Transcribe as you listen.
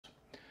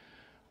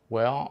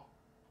Well,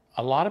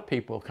 a lot of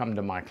people come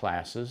to my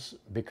classes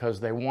because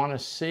they want to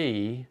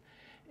see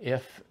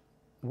if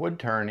wood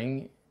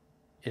turning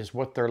is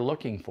what they're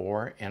looking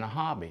for in a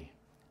hobby.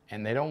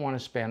 And they don't want to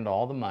spend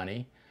all the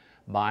money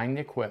buying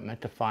the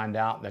equipment to find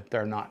out that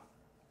they're not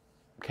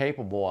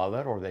capable of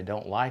it, or they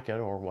don't like it,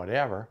 or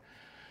whatever.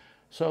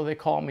 So they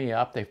call me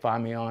up, they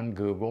find me on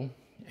Google,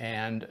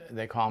 and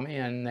they call me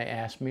and they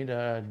ask me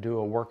to do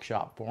a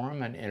workshop for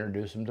them and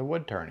introduce them to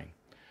wood turning.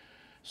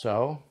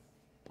 So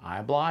I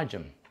oblige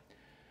them.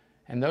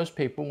 And those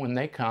people, when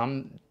they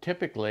come,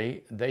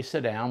 typically they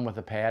sit down with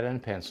a pad and a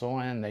pencil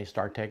and they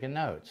start taking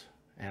notes.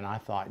 And I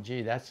thought,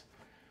 gee, that's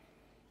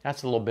a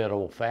little bit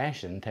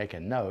old-fashioned,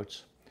 taking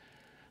notes.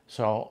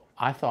 So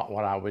I thought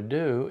what I would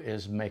do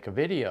is make a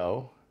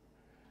video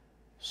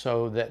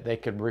so that they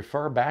could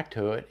refer back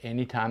to it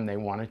anytime they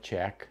want to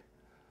check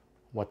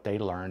what they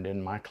learned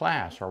in my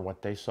class, or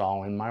what they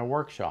saw in my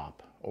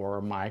workshop,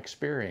 or my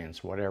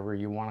experience, whatever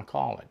you want to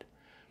call it.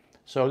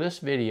 So this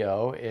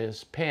video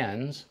is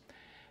pens,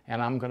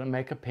 and I'm going to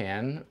make a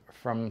pen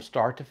from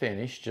start to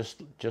finish,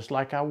 just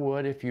like I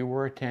would if you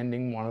were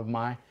attending one of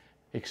my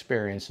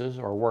experiences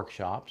or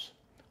workshops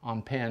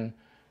on pen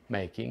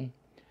making.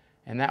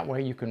 And that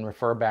way you can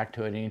refer back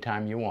to it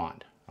anytime you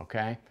want,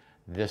 okay?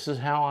 This is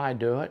how I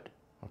do it,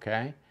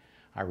 okay?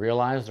 I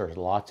realize there's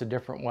lots of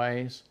different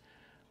ways.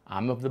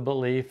 I'm of the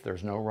belief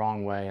there's no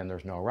wrong way and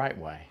there's no right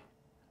way.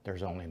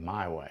 There's only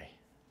my way.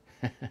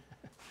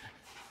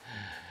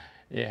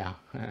 Yeah,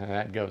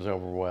 that goes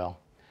over well.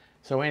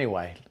 So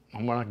anyway,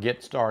 I'm going to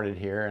get started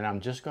here, and I'm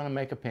just going to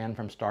make a pen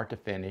from start to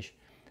finish.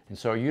 And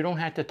so you don't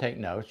have to take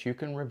notes. You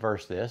can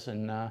reverse this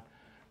and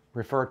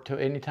refer to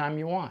any time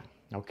you want,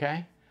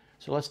 okay?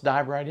 So let's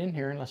dive right in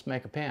here and let's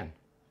make a pen.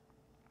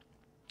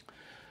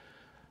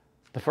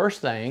 The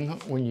first thing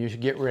when you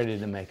get ready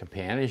to make a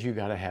pen is you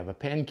got to have a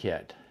pen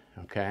kit,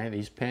 okay?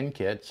 These pen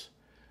kits,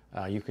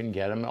 you can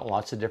get them at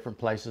lots of different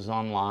places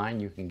online.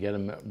 You can get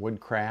them at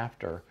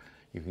Woodcraft, or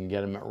you can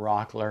get them at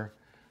Rockler,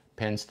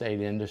 Penn State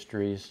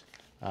Industries,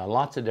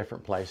 lots of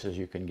different places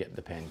you can get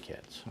the pen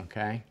kits,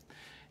 okay?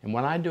 And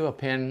when I do a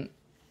pen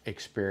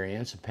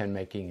experience, a pen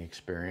making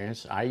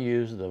experience, I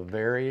use the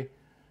very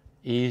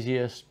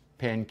easiest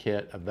pen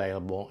kit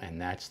available, and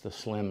that's the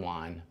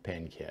Slimline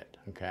pen kit,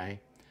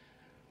 okay?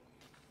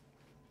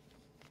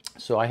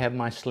 So I have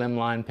my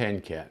Slimline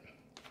pen kit.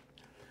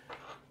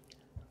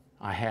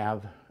 I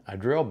have a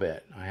drill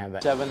bit. I have a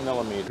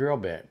 7mm drill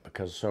bit,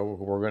 because so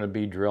we're going to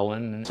be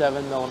drilling a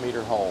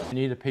 7mm hole. You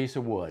need a piece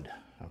of wood,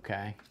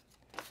 okay?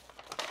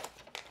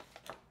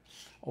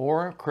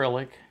 Or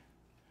acrylic,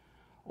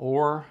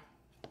 or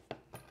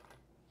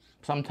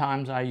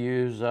sometimes I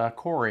use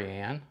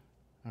corian,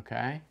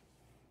 okay?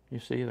 You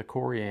see the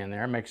corian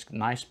there, makes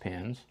nice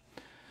pens.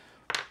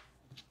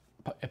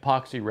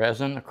 Epoxy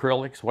resin,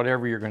 acrylics,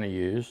 whatever you're going to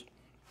use.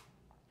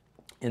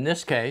 In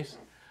this case,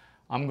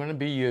 I'm going to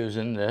be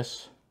using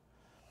this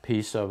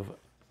piece of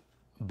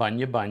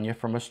bunya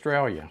from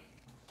Australia.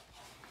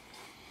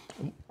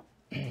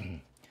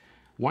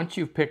 Once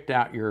you've picked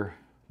out your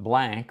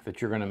blank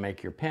that you're going to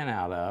make your pen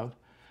out of,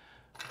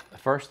 the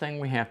first thing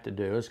we have to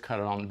do is cut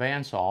it on the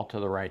bandsaw to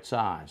the right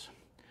size.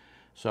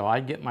 So I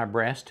get my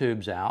brass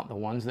tubes out, the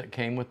ones that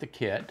came with the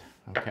kit,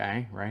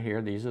 okay, right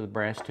here. These are the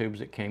brass tubes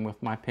that came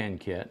with my pen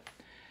kit.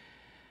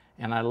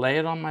 And I lay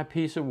it on my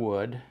piece of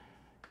wood,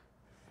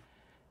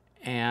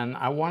 and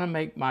I want to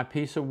make my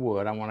piece of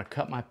wood, I want to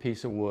cut my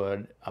piece of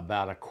wood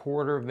about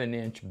 1/4 of an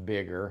inch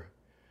bigger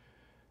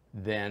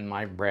than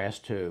my brass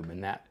tube.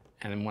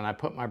 And when I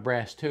put my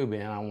brass tube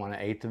in, I want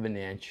 1/8 of an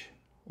inch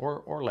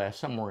or less,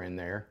 somewhere in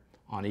there,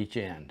 on each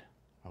end,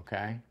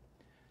 okay?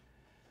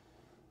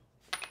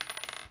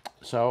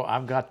 So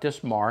I've got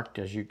this marked,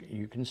 as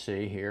you can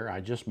see here.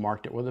 I just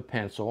marked it with a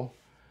pencil.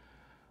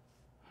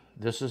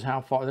 This is how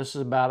far, this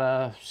is about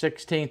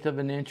 1/16 of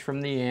an inch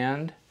from the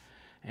end.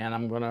 And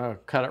I'm going to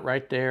cut it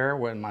right there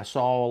when my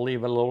saw will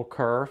leave a little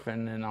curve,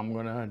 and then I'm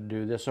going to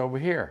do this over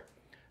here.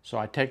 So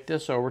I take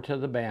this over to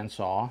the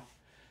bandsaw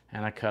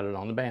and I cut it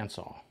on the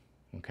bandsaw.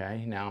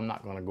 Okay, now I'm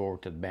not going to go over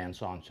to the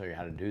bandsaw and show you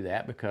how to do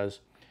that, because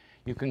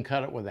you can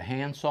cut it with a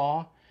hand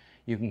saw,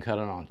 you can cut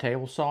it on a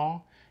table saw,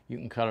 you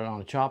can cut it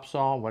on a chop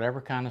saw, whatever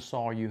kind of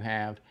saw you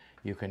have,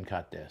 you can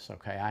cut this.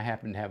 Okay, I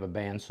happen to have a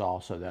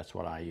bandsaw, so that's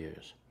what I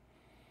use.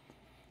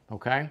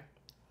 Okay,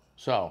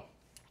 so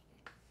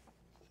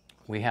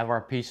we have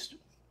our piece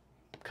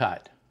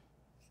cut.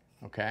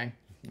 Okay,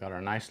 got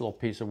our nice little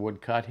piece of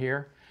wood cut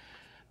here.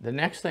 The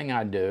next thing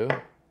I do,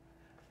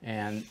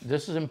 and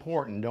this is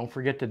important, don't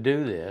forget to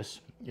do this,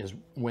 is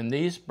when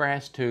these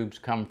brass tubes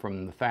come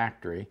from the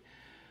factory,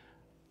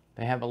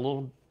 they have a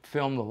little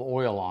film of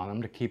oil on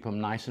them to keep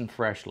them nice and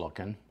fresh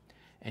looking.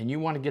 And you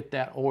want to get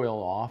that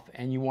oil off,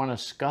 and you want to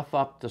scuff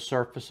up the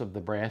surface of the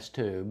brass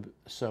tube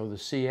so the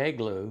CA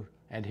glue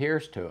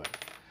adheres to it.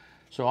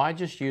 So I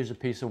just use a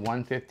piece of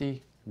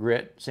 150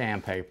 grit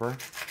sandpaper,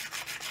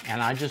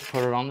 and I just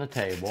put it on the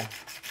table,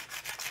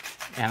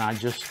 and I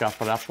just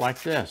scuff it up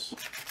like this.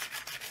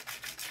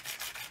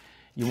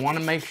 You want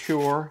to make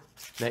sure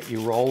that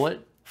you roll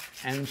it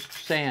and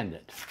sand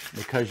it,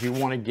 because you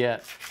want to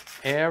get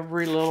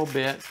every little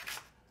bit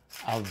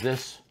of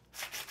this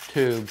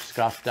tube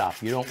scuffed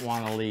up. You don't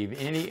want to leave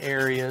any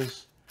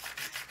areas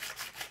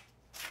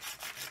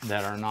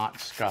that are not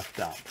scuffed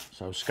up.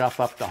 So scuff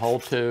up the whole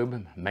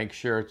tube, make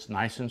sure it's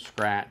nice and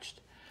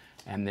scratched,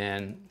 and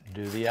then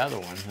do the other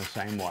one the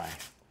same way.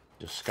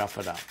 Just scuff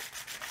it up.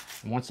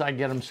 And once I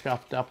get them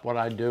scuffed up, what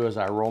I do is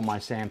I roll my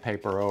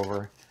sandpaper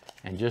over,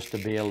 and just to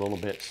be a little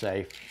bit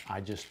safe,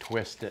 I just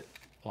twist it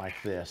like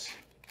this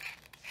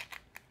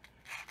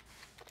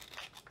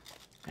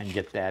and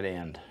get that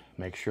end.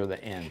 Make sure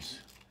the ends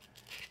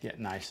get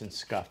nice and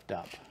scuffed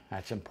up.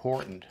 That's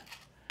important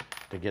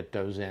to get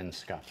those ends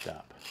scuffed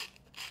up.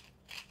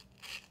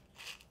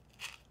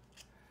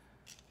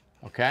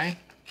 Okay?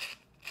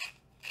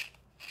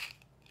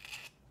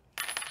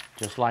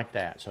 Just like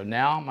that. So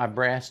now my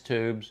brass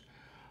tubes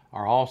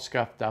are all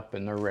scuffed up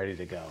and they're ready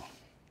to go.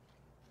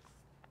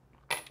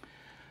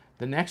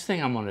 The next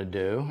thing I'm going to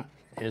do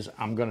is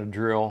I'm going to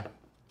drill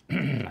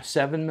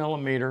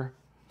 7mm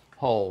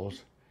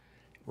holes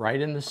right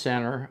in the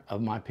center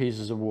of my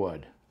pieces of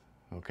wood.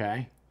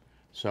 Okay?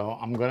 So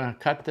I'm going to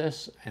cut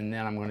this and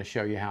then I'm going to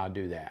show you how to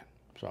do that.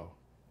 So,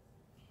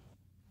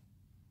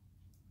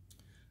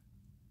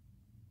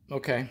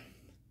 okay.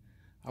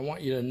 I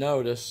want you to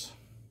notice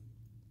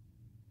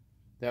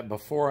that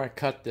before I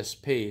cut this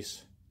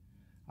piece,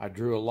 I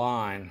drew a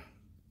line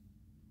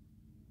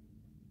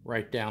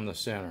right down the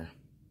center.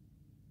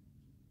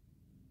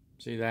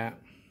 See that?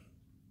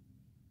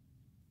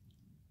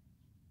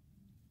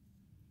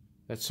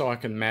 That's so I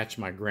can match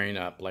my grain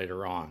up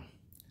later on.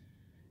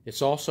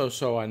 It's also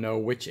so I know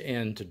which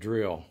end to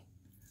drill.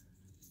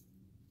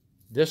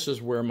 This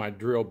is where my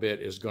drill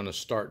bit is going to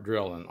start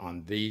drilling,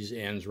 on these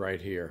ends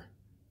right here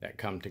that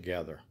come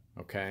together.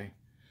 Okay,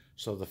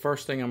 so the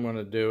first thing I'm going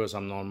to do is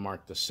I'm going to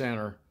mark the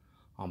center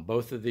on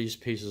both of these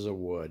pieces of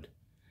wood,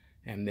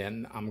 and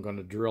then I'm going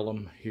to drill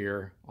them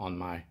here on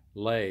my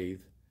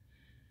lathe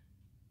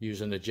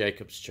using the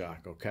Jacob's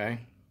chuck. Okay,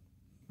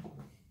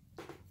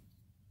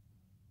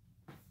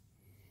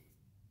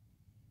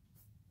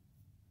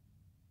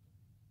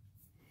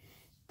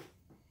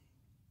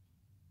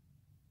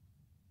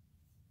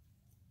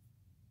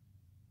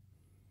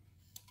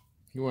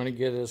 you want to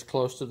get as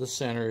close to the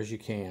center as you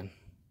can.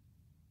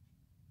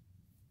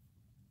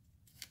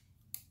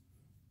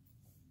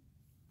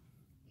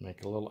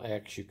 Make a little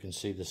X, you can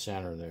see the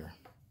center there.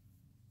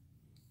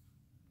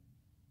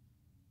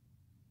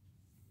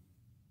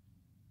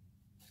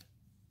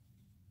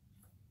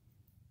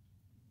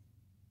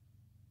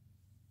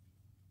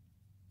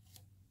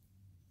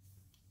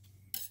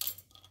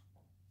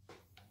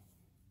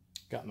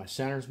 Got my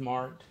centers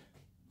marked.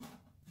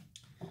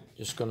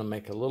 Just going to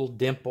make a little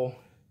dimple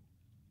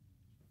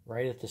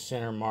right at the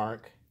center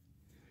mark,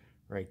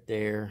 right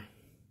there.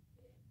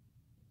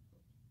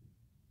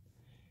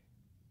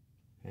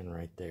 And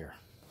right there.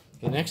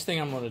 The next thing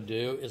I'm going to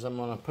do is I'm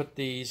going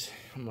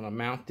to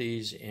mount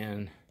these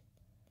in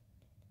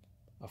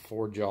a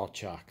 4-jaw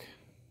chuck.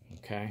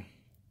 Okay,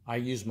 I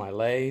use my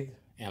lathe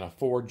and a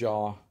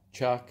 4-jaw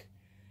chuck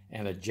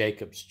and a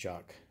Jacob's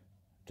chuck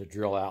to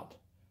drill out,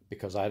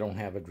 because I don't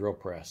have a drill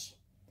press.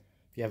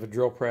 If you have a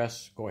drill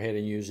press, go ahead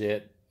and use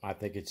it. I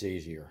think it's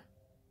easier,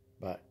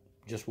 but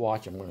just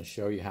watch. I'm going to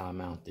show you how I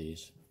mount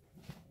these.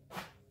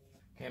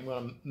 Okay, I'm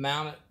going to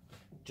mount it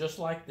just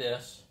like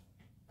this,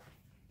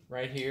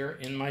 right here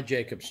in my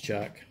Jacob's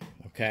chuck,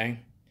 okay?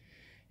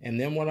 And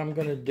then what I'm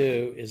going to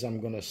do is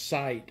I'm going to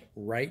sight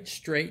right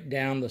straight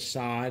down the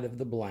side of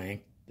the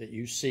blank that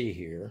you see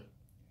here,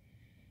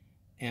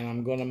 and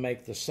I'm going to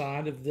make the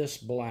side of this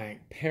blank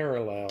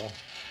parallel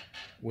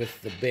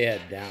with the bed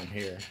down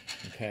here,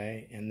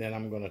 okay? And then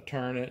I'm going to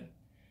turn it,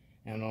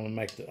 and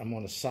I'm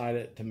going to sight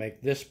it to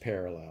make this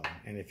parallel.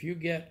 And if you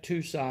get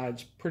two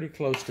sides pretty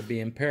close to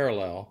being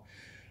parallel,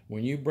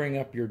 when you bring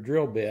up your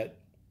drill bit,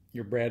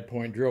 your brad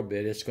point drill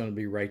bit, it's going to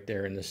be right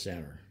there in the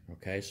center.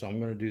 Okay, so I'm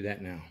going to do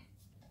that now.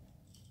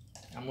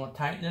 I'm going to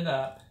tighten it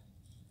up.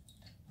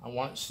 I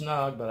want it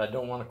snug, but I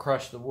don't want to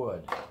crush the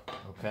wood.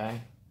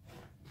 Okay,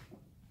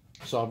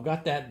 so I've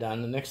got that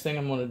done. The next thing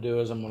I'm going to do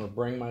is I'm going to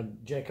bring my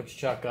Jacob's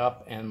chuck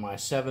up and my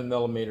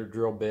 7mm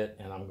drill bit,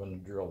 and I'm going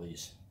to drill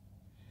these.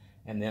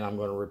 And then I'm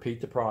going to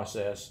repeat the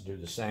process, do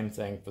the same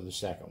thing for the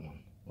second one.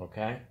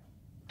 Okay.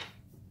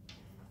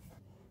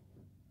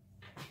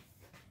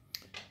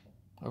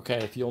 Okay,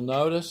 if you'll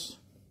notice,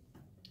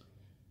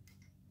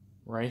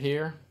 right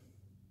here,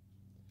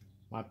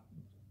 my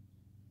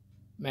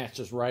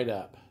matches right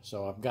up.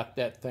 So I've got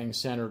that thing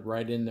centered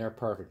right in there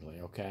perfectly,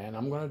 okay? And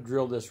I'm going to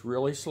drill this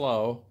really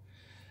slow.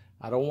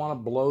 I don't want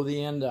to blow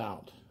the end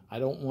out. I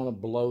don't want to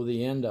blow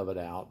the end of it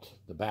out,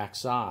 the back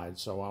side,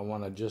 so I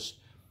want to just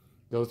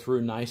go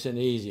through nice and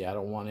easy. I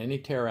don't want any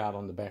tear out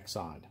on the back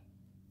side.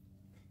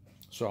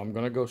 So I'm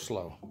going to go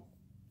slow.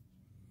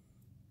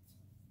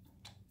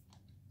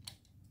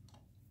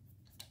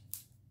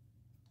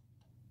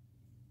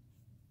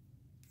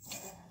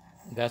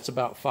 That's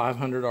about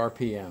 500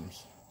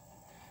 RPMs.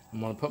 I'm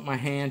going to put my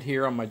hand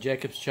here on my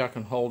Jacob's chuck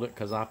and hold it,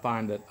 because I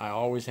find that I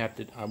always have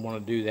to, I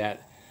want to do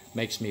that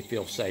makes me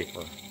feel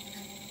safer.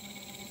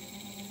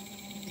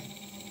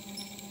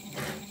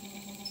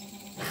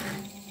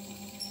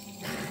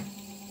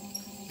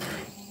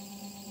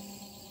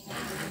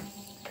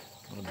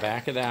 I'm going to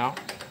back it out,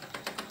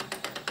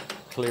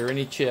 clear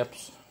any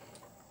chips.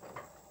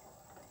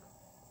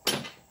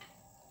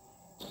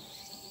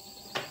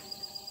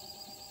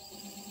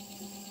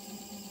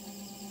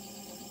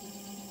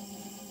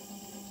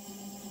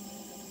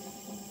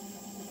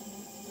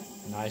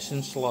 Nice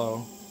and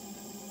slow.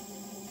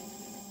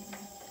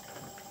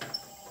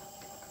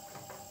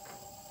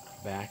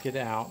 Back it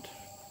out.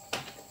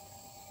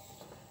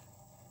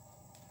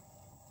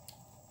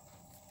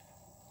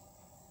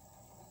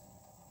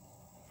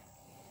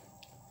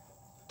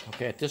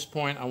 Okay, at this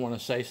point I want to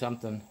say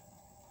something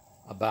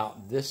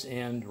about this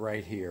end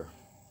right here.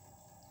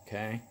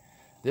 Okay,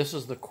 this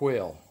is the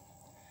quill.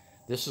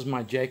 This is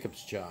my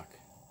Jacob's chuck.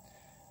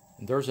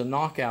 And there's a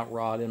knockout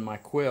rod in my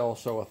quill,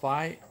 so if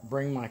I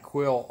bring my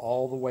quill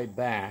all the way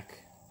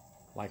back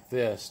like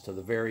this to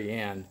the very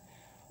end,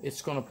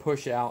 it's going to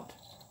push out.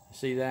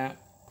 See that?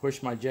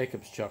 Push my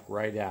Jacob's chuck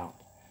right out.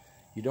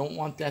 You don't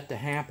want that to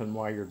happen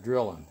while you're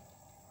drilling.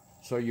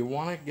 So you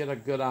want to get a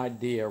good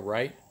idea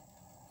right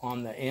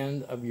on the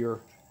end of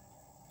your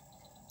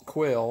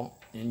quill,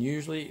 and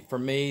usually for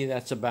me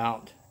that's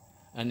about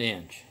an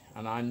inch.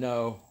 And I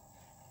know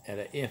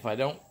if I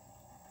don't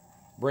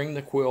bring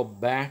the quill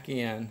back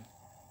in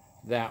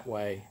that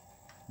way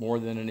more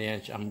than an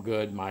inch, I'm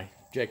good. My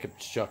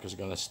Jacob's chuck is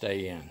going to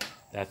stay in.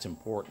 That's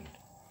important.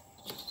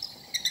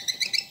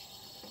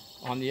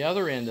 On the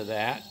other end of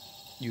that,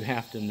 you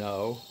have to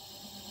know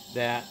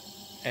that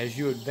as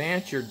you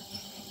advance your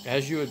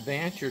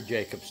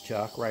Jacob's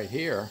chuck right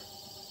here,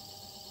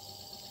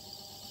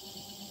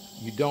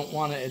 you don't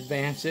want to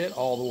advance it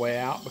all the way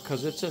out,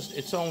 because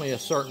it's only a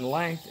certain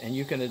length, and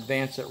you can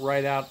advance it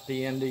right out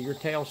the end of your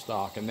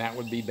tailstock, and that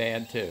would be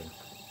bad too.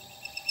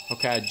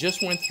 Okay, I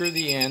just went through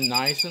the end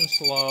nice and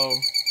slow,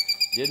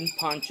 didn't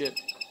punch it,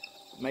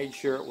 made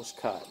sure it was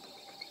cut.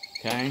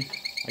 Okay,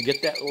 I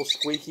get that little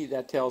squeaky,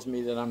 that tells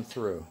me that I'm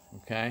through.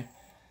 Okay,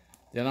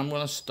 then I'm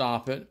going to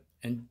stop it,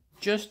 and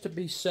just to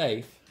be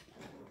safe,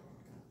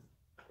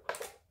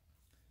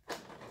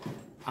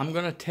 I'm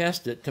going to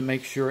test it to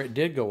make sure it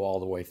did go all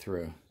the way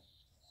through.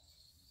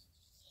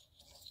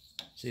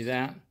 See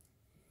that?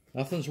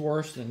 Nothing's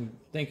worse than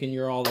thinking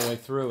you're all the way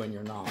through and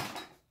you're not.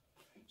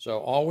 So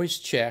always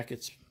check.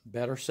 It's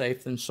better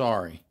safe than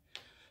sorry.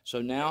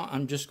 So now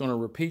I'm just going to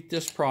repeat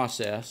this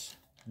process,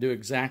 do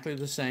exactly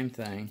the same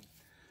thing.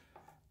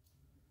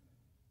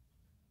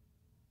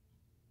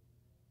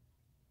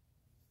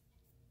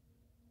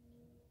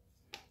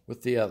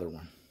 With the other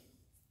one.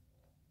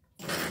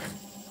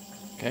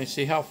 Okay,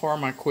 see how far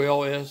my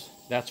quill is?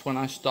 That's when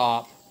I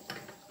stop.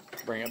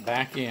 Bring it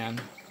back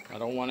in. I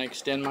don't want to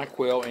extend my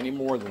quill any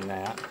more than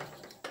that.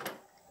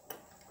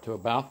 To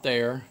about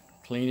there.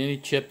 Clean any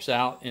chips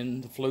out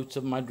in the flutes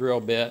of my drill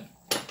bit.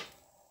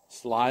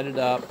 Slide it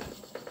up.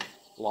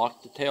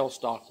 Lock the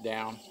tailstock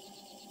down.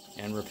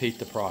 And repeat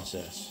the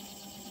process.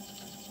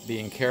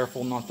 Being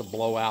careful not to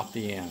blow out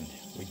the end.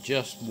 We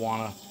just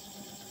want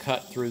to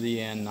cut through the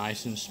end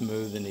nice and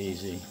smooth and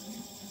easy.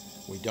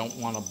 We don't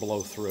want to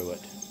blow through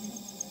it.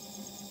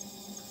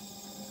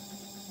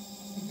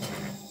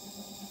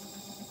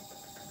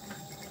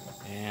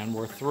 And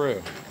we're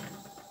through.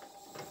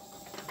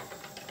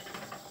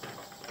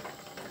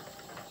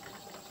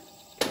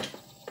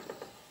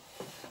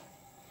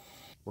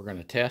 We're going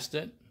to test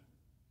it.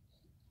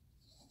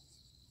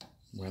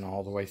 Went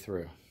all the way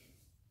through.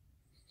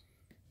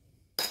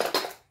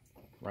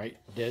 Right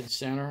dead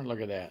center.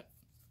 Look at that.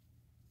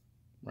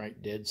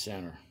 Right dead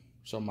center.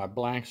 So my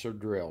blanks are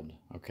drilled.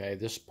 Okay,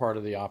 this part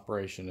of the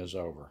operation is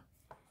over.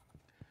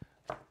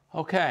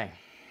 Okay,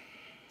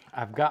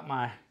 I've got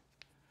my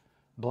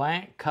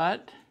blank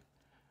cut.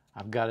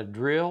 I've got it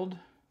drilled.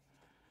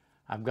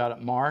 I've got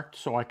it marked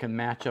so I can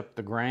match up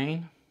the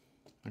grain.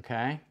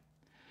 Okay,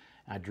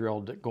 I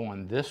drilled it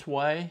going this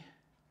way,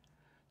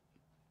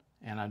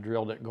 and I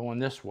drilled it going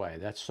this way.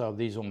 That's so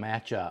these will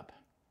match up.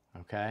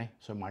 Okay,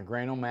 so my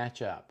grain will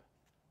match up.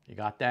 You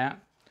got that?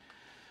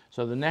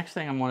 So the next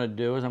thing I'm going to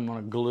do is I'm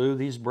going to glue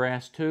these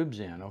brass tubes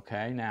in.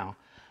 Okay, now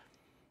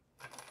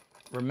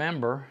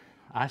remember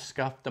I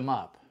scuffed them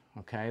up.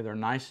 Okay, they're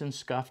nice and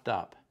scuffed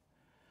up.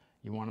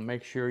 You want to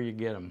make sure you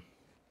get them.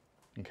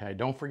 Okay,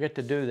 don't forget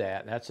to do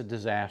that. That's a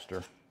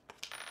disaster.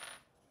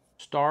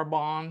 Star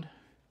Bond,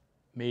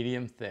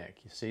 medium thick.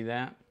 You see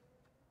that?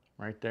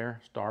 Right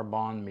there, Star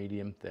Bond,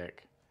 medium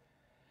thick.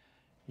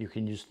 You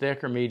can use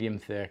thick or medium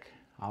thick.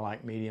 I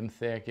like medium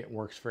thick. It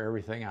works for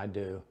everything I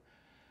do.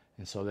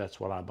 And so that's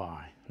what I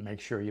buy.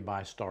 Make sure you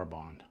buy Star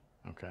Bond,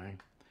 okay?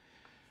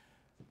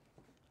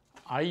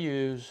 I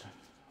use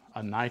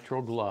a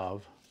nitrile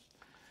glove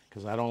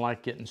because I don't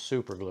like getting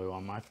super glue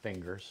on my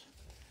fingers.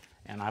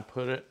 And I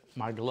put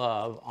my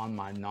glove on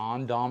my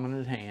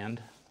non-dominant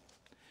hand.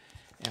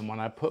 And when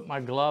I put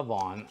my glove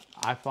on,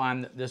 I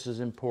find that this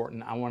is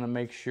important. I want to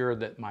make sure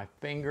that my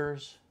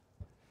fingers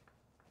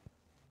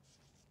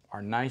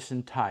are nice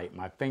and tight.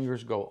 My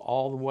fingers go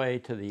all the way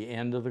to the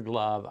end of the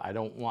glove. I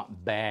don't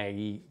want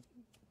baggy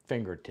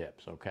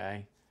fingertips,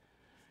 okay?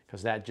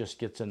 Because that just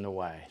gets in the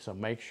way. So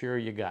make sure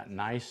you got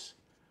nice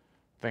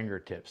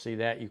fingertips. See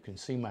that? You can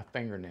see my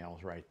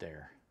fingernails right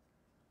there.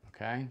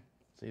 Okay?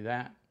 See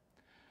that?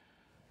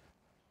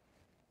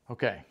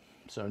 Okay,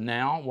 so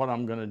now what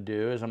I'm going to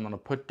do is I'm going to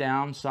put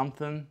down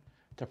something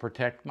to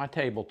protect my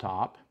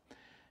tabletop,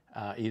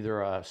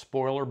 either a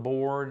spoiler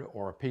board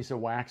or a piece of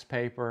wax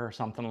paper or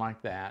something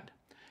like that.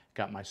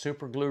 Got my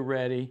super glue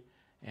ready,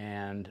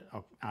 and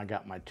I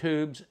got my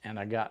tubes and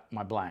I got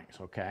my blanks,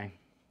 okay?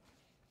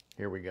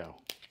 Here we go.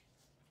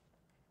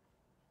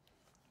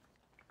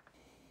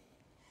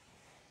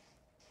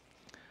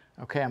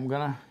 Okay,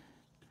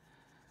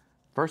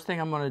 first thing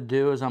I'm gonna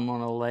do is I'm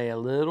gonna lay a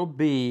little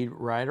bead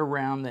right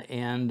around the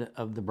end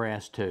of the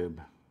brass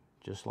tube,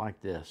 just like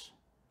this,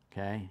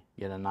 okay?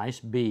 Get a nice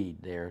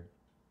bead there,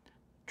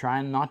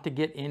 trying not to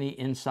get any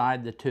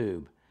inside the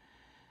tube.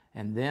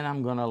 And then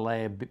I'm gonna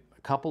lay a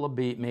couple of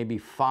beads, maybe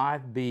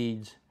 5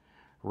 beads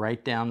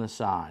right down the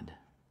side,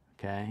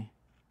 okay?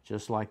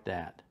 Just like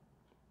that.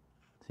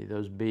 See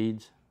those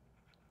beads?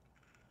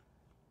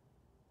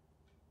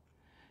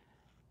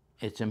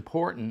 It's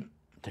important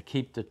to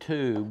keep the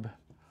tube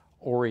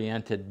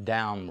oriented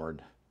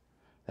downward.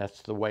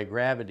 That's the way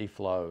gravity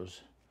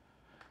flows.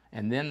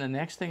 And then the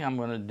next thing I'm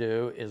going to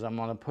do is I'm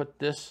going to put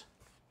this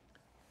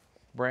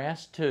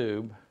brass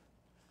tube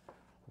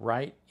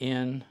right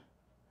in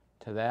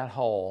to that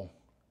hole,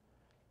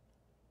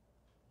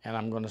 and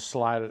I'm going to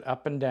slide it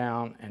up and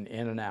down and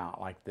in and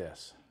out like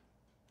this.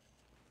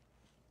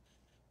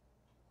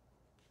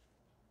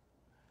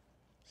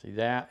 See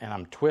that? And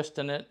I'm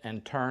twisting it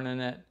and turning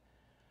it,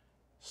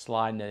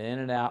 sliding it in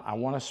and out. I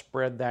want to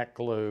spread that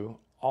glue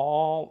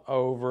all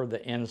over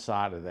the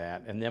inside of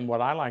that. And then what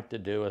I like to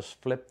do is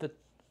flip the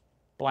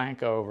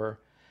blank over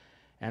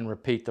and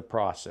repeat the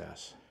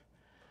process.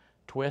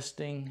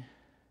 Twisting,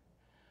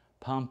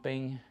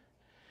 pumping,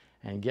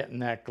 and getting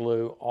that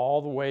glue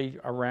all the way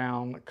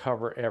around,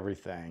 cover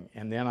everything.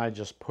 And then I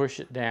just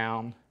push it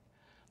down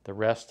the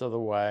rest of the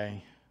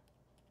way,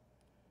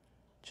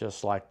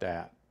 just like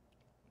that.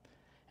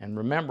 And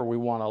remember, we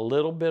want a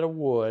little bit of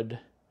wood.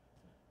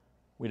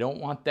 We don't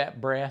want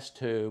that brass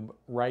tube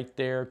right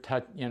there,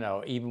 you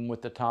know, even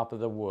with the top of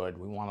the wood.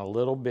 We want a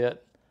little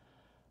bit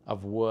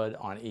of wood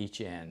on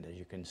each end, as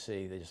you can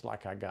see, just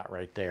like I got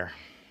right there.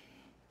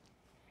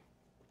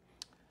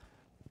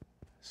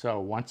 So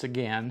once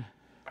again,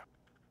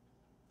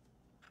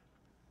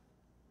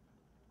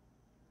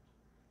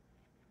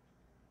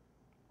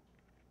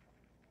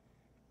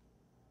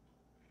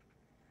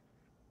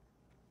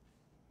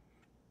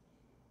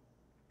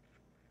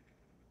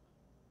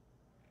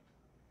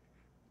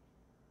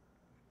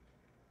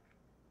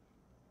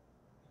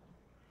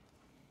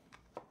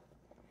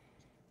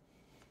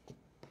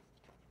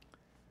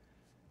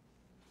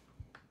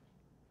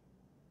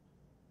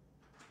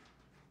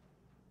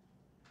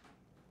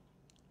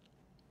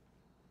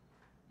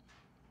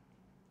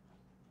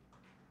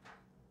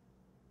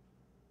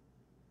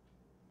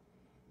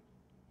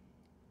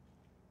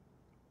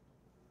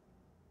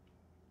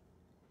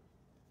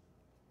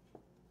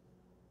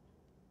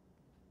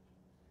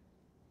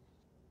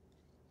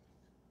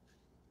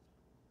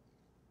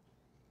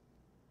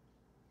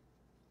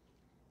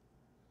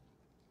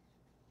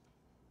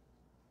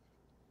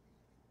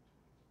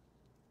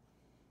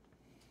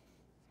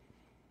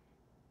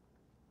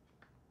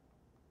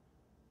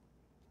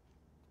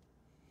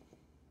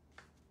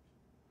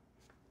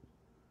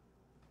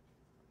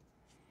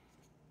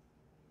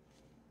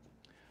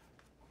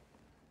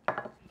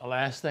 the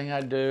last thing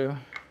I do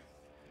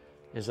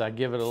is I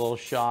give it a little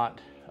shot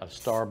of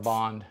Star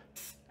Bond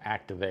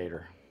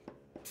activator.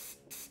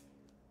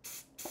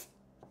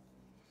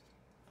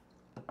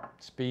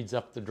 Speeds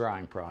up the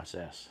drying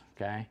process,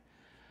 okay?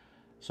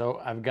 So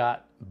I've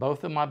got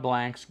both of my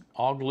blanks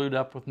all glued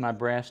up with my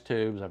brass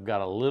tubes. I've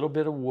got a little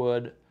bit of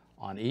wood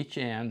on each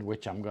end,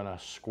 which I'm gonna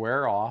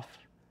square off.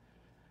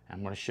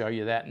 I'm gonna show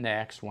you that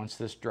next once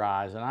this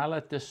dries. And I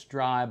let this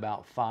dry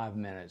about 5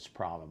 minutes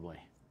probably.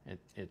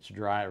 It's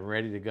dry,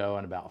 ready to go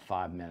in about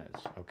 5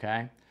 minutes,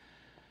 okay?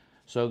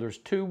 So there's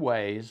 2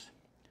 ways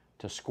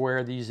to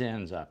square these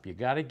ends up. You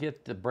got to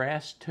get the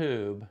brass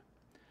tube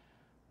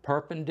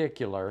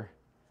perpendicular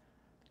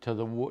to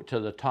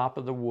the top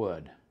of the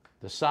wood.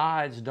 The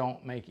sides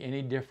don't make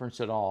any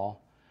difference at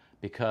all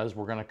because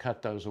we're going to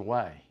cut those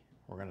away.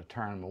 We're going to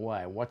turn them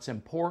away. What's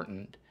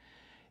important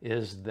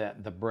is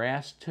that the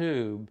brass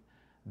tube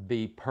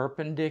be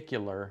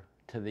perpendicular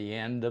to the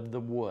end of the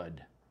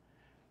wood.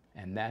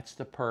 And that's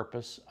the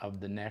purpose of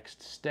the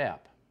next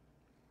step.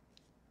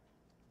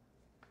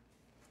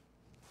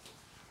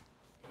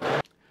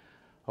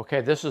 Okay,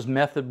 this is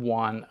method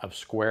 1 of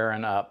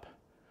squaring up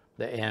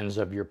the ends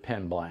of your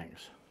pen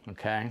blanks,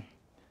 okay?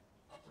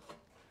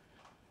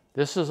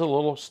 This is a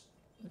little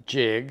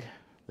jig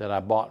that I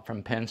bought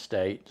from Penn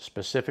State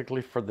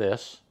specifically for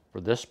this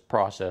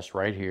process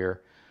right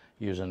here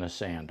using a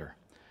sander.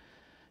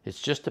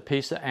 It's just a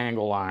piece of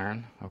angle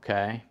iron,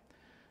 okay?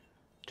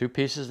 2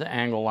 pieces of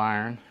angle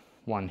iron,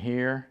 one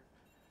here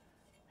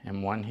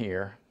and one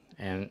here,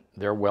 and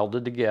they're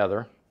welded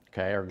together,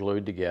 okay, or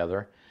glued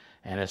together.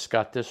 And it's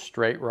got this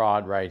straight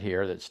rod right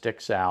here that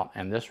sticks out,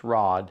 and this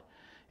rod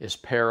is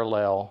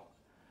parallel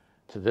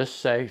to this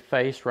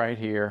face right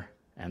here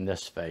and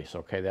this face,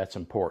 okay? That's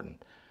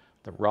important.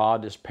 The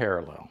rod is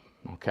parallel,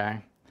 okay?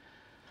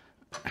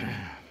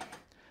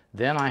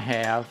 Then I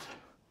have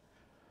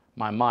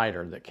my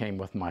miter that came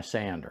with my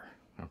sander,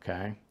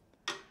 okay?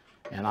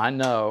 And I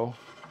know,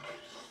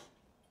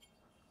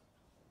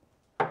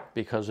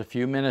 because a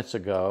few minutes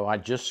ago I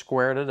just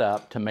squared it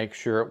up to make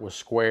sure it was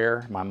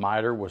square, my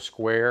miter was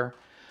square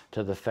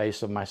to the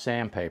face of my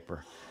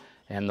sandpaper.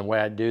 And the way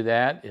I do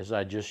that is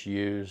I just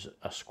use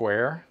a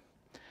square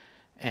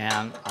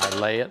and I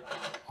lay it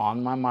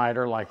on my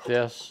miter like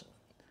this,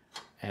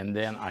 and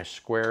then I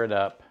square it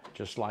up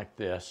just like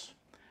this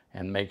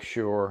and make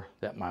sure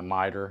that my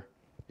miter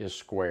is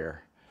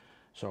square.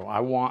 So I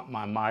want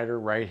my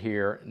miter right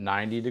here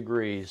 90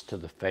 degrees to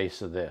the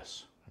face of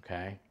this,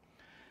 okay?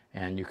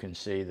 And you can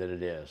see that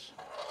it is,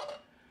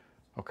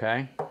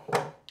 okay?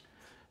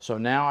 So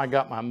now I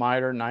got my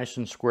miter nice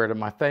and square to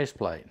my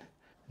faceplate.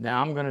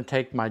 Now I'm going to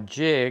take my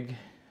jig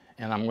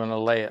and I'm going to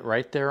lay it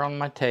right there on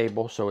my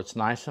table so it's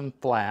nice and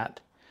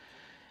flat,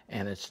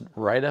 and it's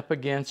right up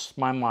against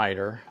my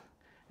miter,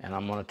 and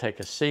I'm going to take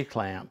a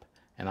C-clamp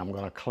and I'm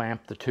going to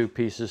clamp the 2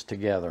 pieces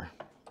together.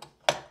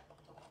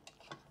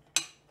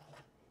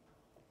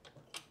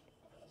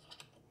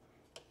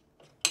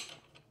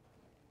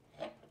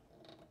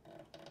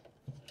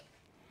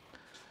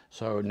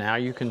 So now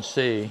you can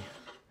see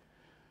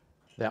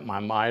that my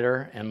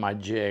miter and my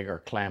jig are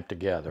clamped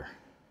together.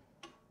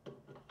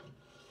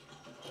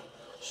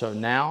 So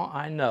now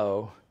I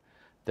know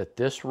that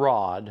this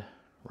rod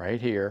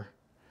right here,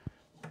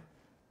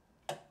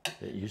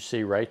 that you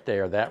see right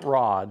there, that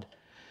rod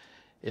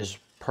is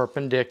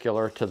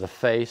perpendicular to the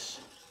face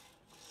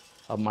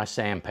of my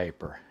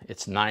sandpaper.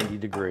 It's 90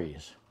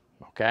 degrees,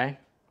 okay?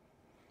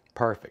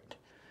 Perfect.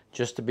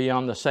 Just to be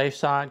on the safe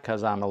side,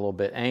 because I'm a little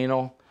bit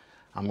anal,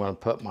 I'm going to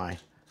put my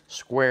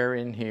square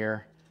in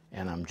here,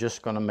 and I'm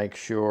just going to make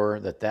sure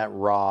that that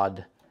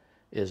rod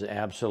is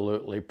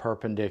absolutely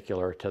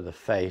perpendicular to the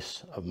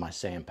face of my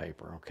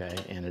sandpaper, okay?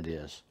 And it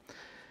is.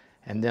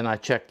 And then I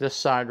check this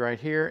side right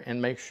here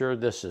and make sure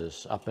this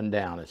is up and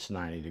down, it's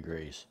 90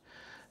 degrees.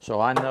 So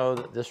I know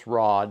that this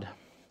rod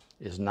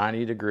is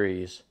 90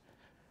 degrees,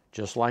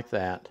 just like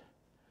that,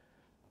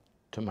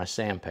 to my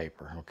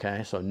sandpaper,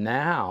 okay? So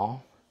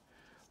now,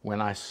 when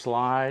I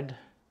slide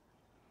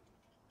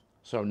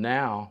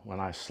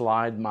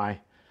my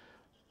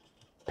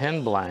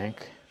pen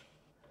blank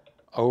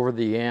over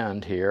the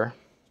end here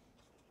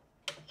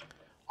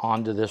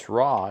onto this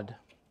rod,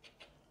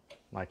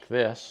 like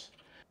this,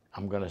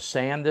 I'm going to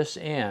sand this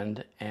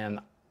end, and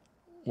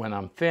when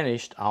I'm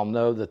finished, I'll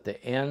know that the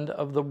end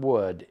of the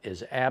wood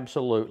is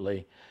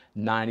absolutely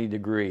 90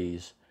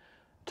 degrees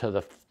to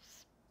the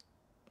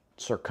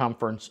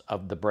circumference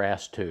of the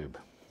brass tube.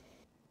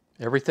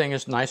 Everything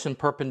is nice and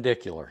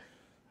perpendicular,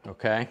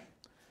 okay?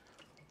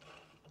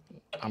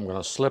 I'm going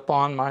to slip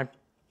on my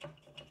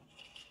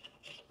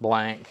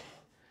blank,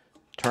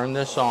 turn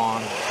this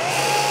on,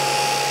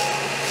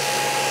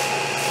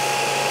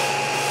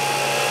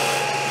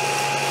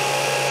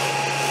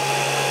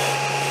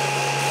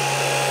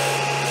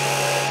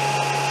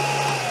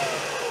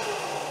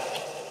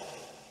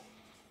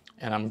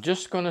 and I'm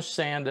just going to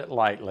sand it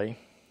lightly.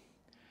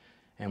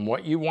 And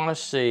what you want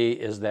to see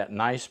is that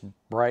nice,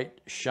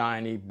 bright,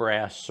 shiny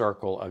brass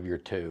circle of your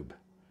tube.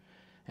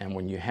 And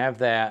when you have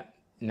that,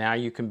 now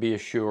you can be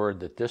assured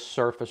that this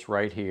surface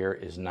right here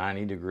is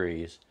 90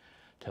 degrees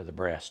to the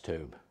brass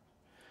tube.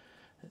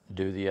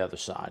 Do the other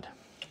side.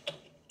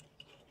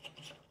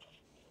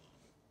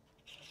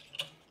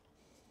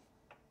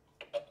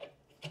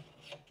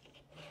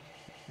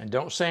 And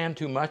don't sand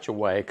too much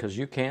away, because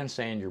you can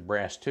sand your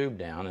brass tube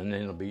down and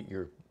then it'll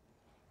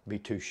be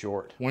too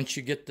short. Once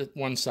you get the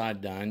one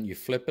side done, you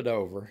flip it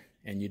over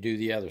and you do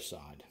the other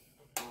side.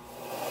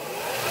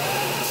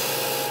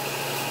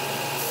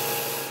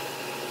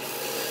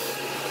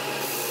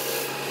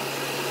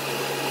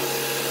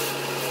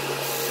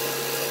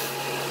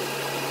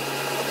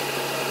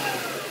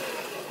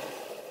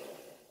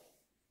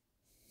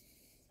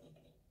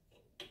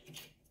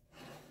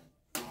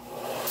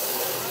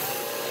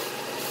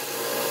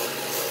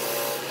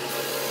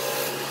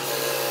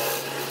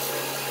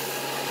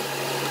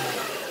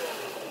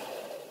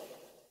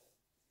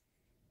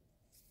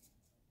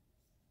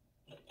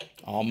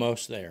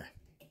 Almost there.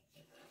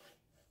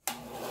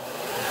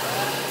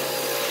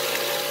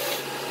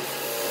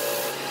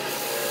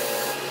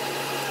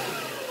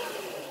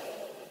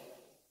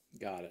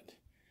 Got it.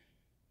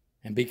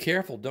 And be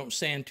careful, don't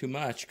sand too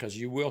much, because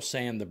you will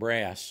sand the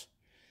brass.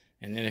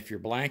 And then if your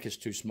blank is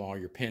too small,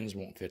 your pins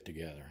won't fit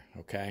together,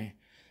 okay?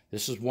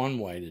 This is one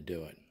way to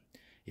do it.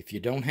 If you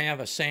don't have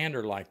a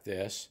sander like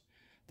this,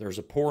 there's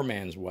a poor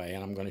man's way,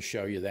 and I'm going to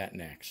show you that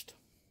next.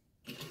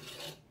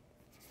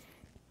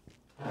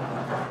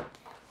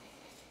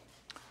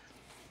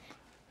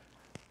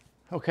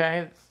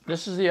 Okay,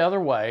 this is the other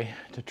way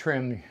to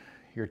trim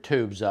your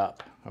tubes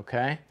up,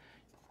 okay?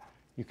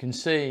 You can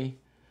see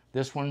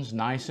this one's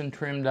nice and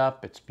trimmed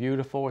up. It's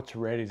beautiful. It's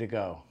ready to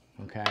go,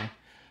 okay?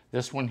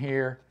 This one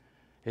here,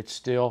 it's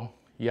still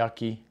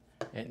yucky.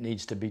 It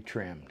needs to be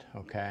trimmed,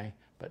 okay?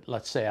 But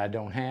let's say I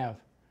don't have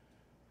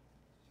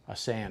a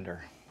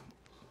sander.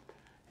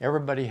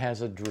 Everybody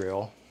has a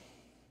drill,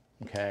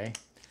 okay?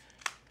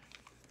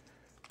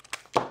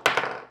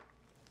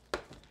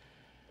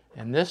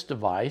 And this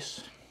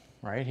device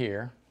right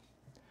here,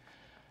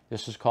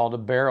 this is called a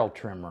barrel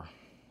trimmer.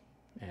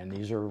 And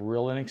these are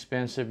real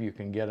inexpensive. You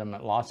can get them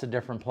at lots of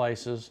different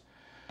places.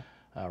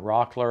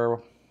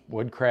 Rockler,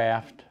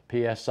 Woodcraft,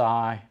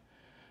 PSI,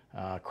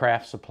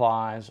 Craft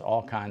Supplies,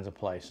 all kinds of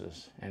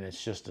places. And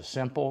it's just a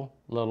simple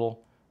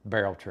little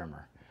barrel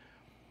trimmer.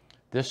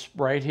 This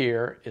right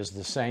here is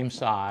the same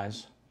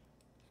size,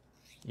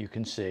 you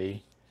can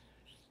see,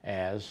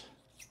 as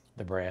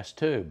the brass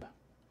tube,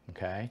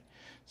 okay?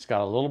 It's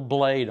got a little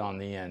blade on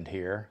the end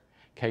here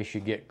in case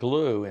you get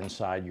glue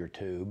inside your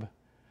tube,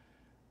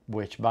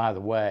 which, by the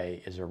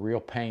way, is a real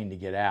pain to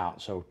get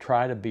out. So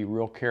try to be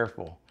real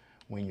careful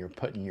when you're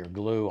putting your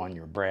glue on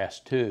your brass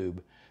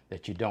tube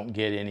that you don't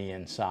get any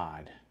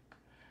inside,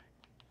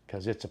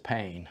 because it's a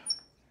pain.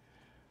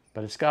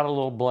 But it's got a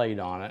little blade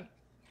on it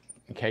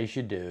in case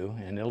you do,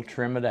 and it'll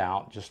trim it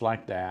out just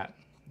like that,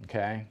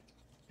 okay?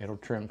 It'll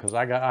trim, because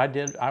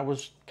I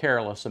was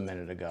careless a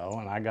minute ago,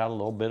 and I got a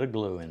little bit of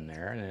glue in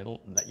there, and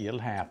it'll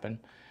happen,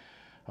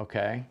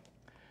 okay?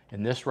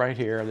 And this right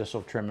here, this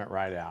will trim it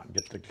right out,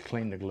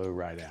 clean the glue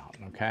right out,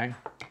 okay?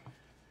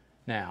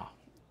 Now,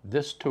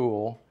 this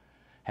tool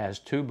has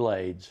two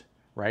blades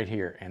right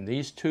here, and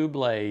these two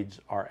blades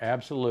are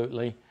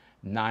absolutely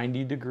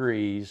 90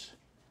 degrees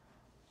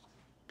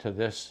to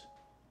this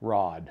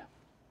rod.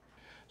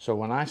 So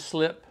when I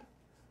slip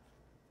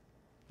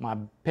my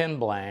pen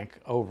blank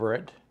over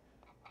it,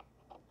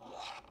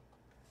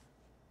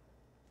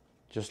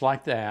 just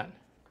like that,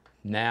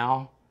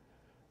 now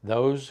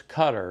those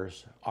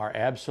cutters are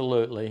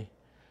absolutely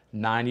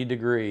 90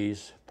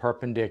 degrees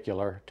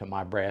perpendicular to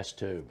my brass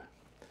tube.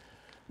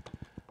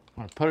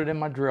 I'm going to put it in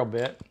my drill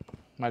bit,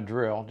 my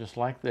drill, just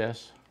like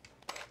this.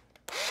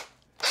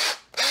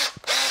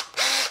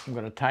 I'm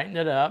going to tighten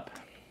it up.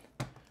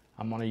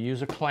 I'm going to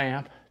use a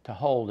clamp to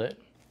hold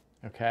it,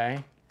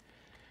 okay?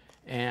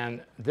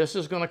 And this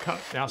is going to come,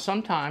 now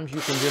sometimes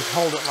you can just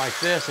hold it like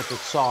this if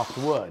it's soft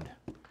wood.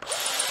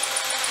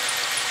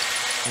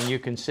 And you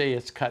can see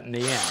it's cutting the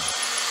end.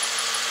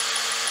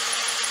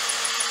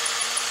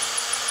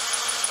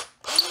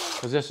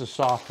 Because this is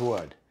soft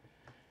wood.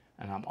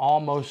 And I'm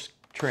almost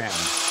trimmed.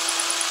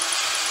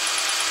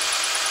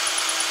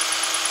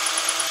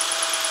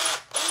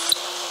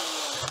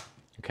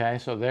 Okay,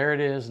 so there it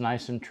is,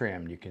 nice and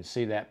trimmed. You can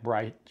see that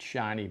bright,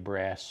 shiny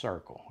brass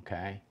circle,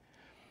 okay?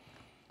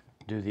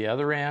 Do the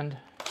other end.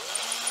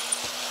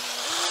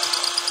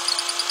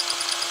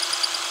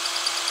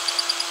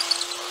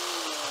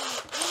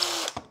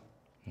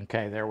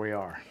 Okay, there we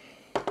are.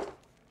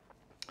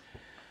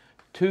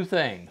 Two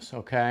things,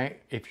 okay?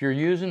 If you're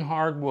using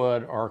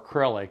hardwood or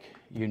acrylic,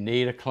 you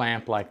need a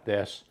clamp like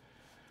this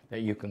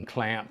that you can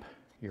clamp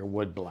your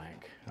wood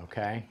blank,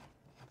 okay?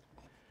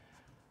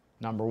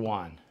 Number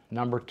one.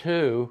 Number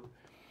two,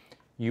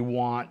 you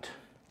want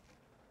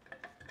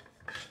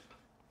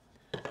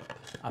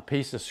a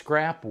piece of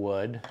scrap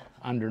wood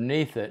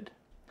underneath it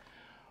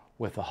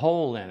with a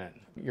hole in it.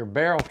 Your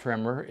barrel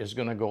trimmer is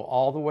going to go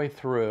all the way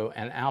through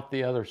and out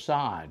the other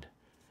side.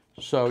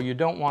 So you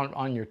don't want it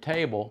on your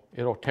table,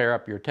 it'll tear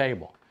up your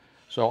table.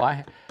 So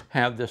I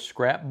have this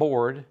scrap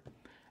board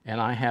and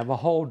I have a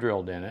hole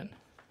drilled in it.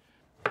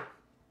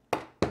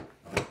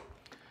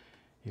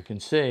 You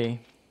can see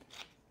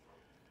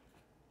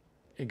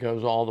it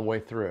goes all the way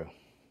through.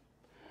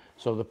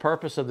 So the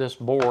purpose of this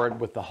board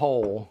with the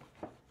hole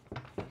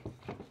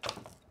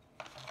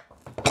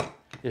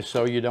is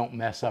so you don't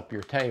mess up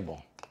your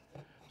table.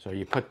 So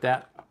you put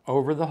that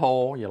over the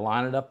hole, you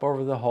line it up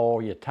over the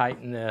hole, you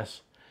tighten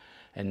this,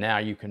 and now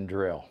you can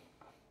drill.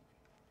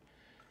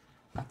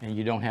 And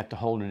you don't have to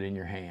hold it in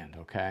your hand,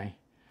 okay?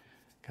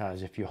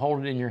 Because if you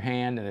hold it in your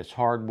hand and it's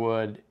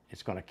hardwood,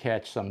 it's going to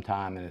catch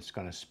sometime and it's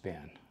going to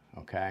spin,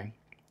 okay?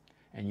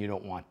 And you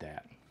don't want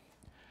that.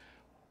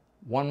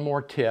 One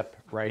more tip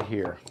right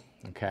here,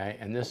 okay?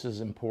 And this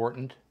is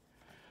important.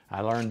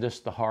 I learned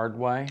this the hard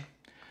way.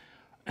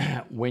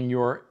 When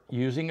you're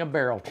using a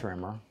barrel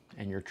trimmer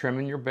and you're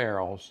trimming your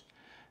barrels,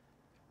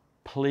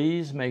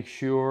 please make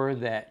sure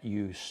that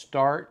you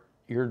start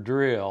your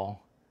drill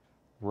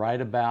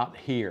right about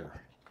here,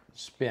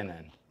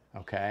 spinning,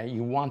 okay?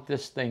 You want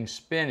this thing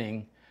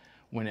spinning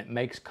when it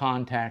makes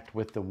contact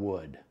with the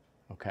wood,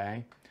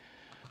 okay?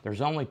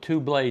 There's only two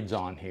blades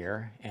on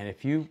here, and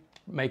if you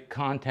make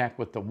contact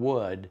with the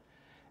wood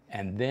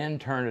and then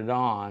turn it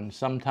on,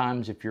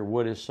 sometimes if your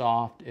wood is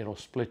soft, it'll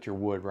split your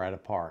wood right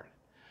apart.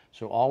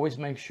 So always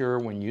make sure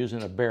when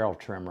using a barrel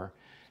trimmer,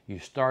 you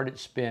start it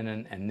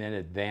spinning and then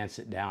advance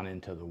it down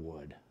into the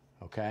wood,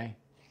 okay?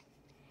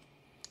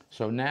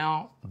 So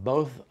now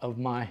both of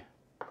my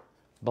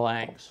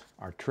blanks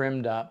are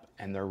trimmed up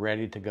and they're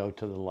ready to go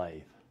to the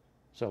lathe.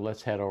 So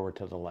let's head over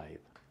to the lathe.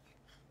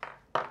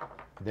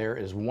 There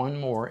is one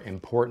more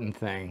important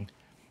thing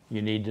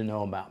you need to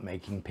know about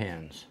making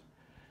pens,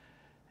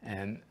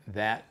 and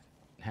that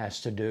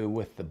has to do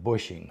with the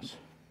bushings.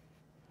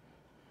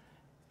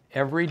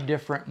 Every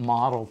different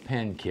model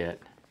pen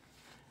kit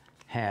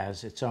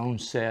has its own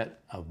set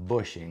of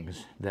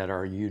bushings that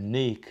are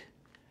unique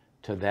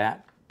to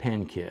that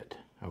pen kit,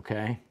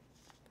 okay?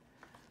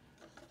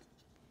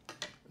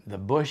 The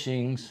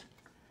bushings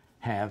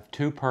have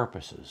two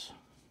purposes.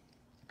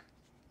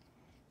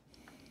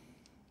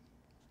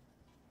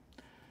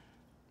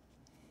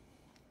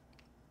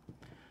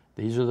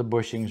 These are the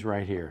bushings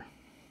right here,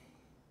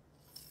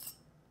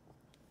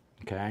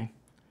 okay?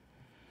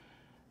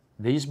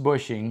 These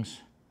bushings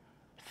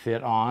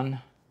fit on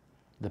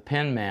the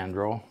pen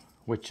mandrel,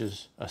 which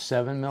is a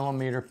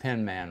 7mm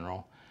pen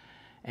mandrel,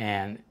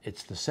 and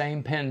it's the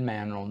same pen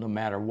mandrel no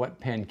matter what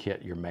pen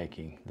kit you're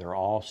making. They're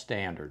all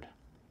standard.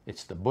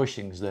 It's the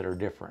bushings that are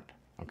different,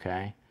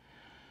 okay?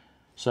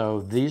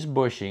 So these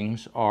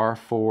bushings are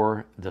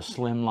for the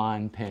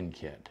slimline pen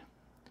kit.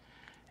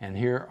 And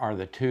here are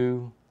the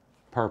two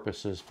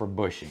purposes for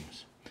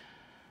bushings.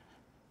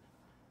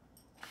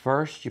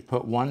 First, you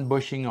put one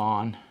bushing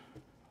on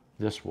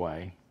this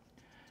way.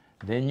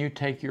 Then you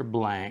take your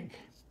blank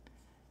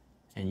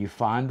and you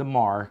find the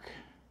mark.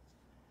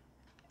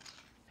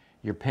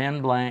 Your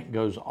pen blank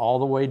goes all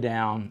the way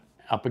down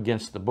up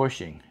against the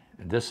bushing.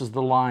 And this is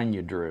the line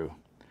you drew.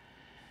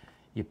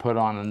 You put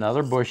on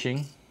another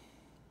bushing,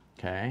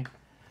 okay?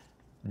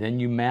 Then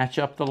you match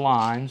up the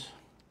lines.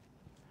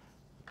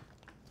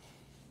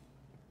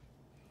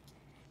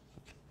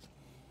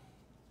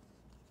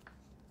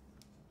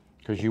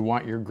 Because you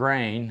want your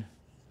grain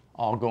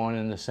all going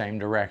in the same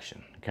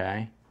direction,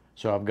 okay?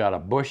 So I've got a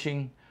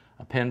bushing,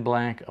 a pen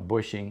blank, a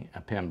bushing,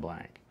 a pen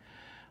blank.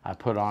 I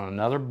put on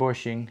another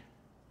bushing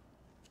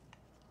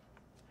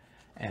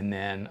and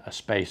then a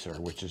spacer,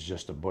 which is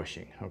just a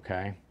bushing,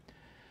 okay?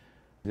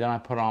 Then I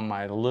put on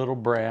my little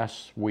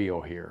brass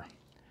wheel here,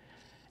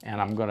 and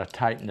I'm going to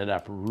tighten it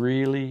up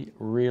really,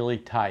 really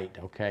tight,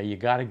 okay? You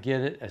got to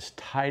get it as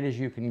tight as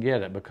you can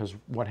get it, because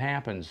what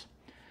happens,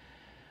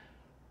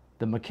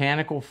 the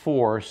mechanical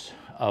force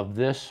of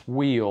this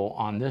wheel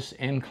on this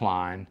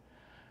incline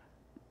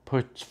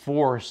puts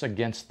force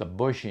against the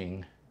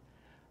bushing,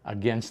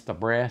 against the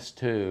brass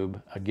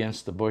tube,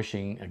 against the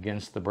bushing,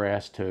 against the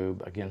brass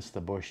tube, against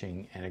the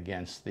bushing, and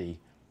against the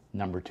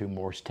number 2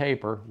 Morse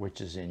taper,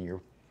 which is in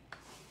your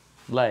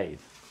lathe.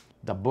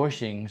 The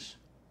bushings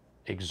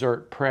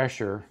exert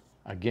pressure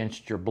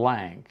against your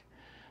blank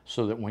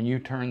so that when you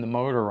turn the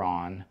motor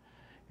on,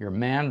 your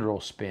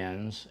mandrel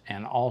spins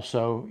and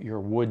also your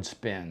wood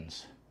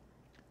spins.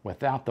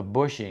 Without the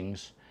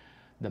bushings,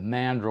 the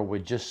mandrel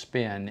would just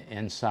spin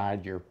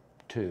inside your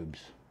tubes,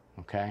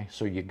 okay?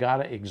 So you got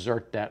to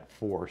exert that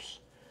force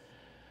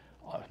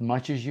as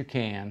much as you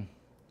can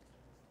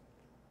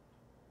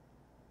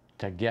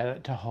to get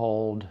it to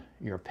hold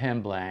your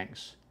pen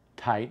blanks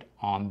tight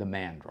on the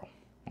mandrel,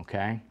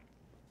 okay?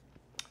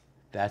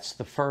 That's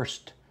the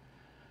first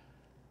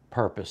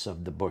purpose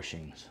of the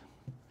bushings.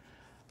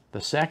 The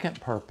second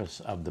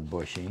purpose of the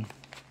bushing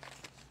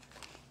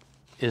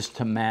is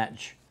to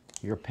match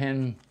your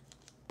pen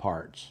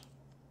parts,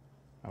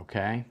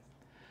 okay?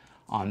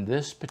 On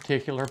this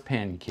particular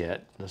pen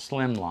kit, the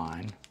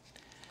slimline,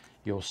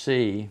 you'll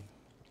see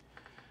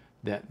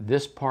that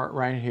this part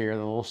right here,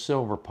 the little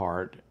silver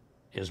part,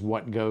 is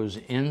what goes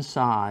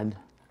inside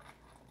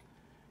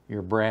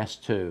your brass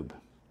tube,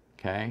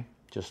 okay?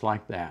 Just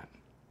like that.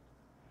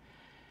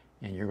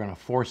 And you're going to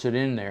force it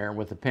in there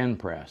with a pen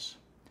press.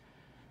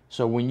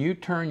 So when you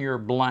turn your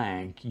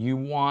blank, you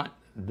want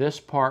this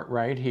part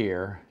right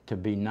here to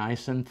be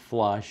nice and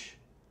flush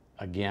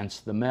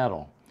against the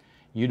metal.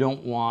 You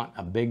don't want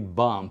a big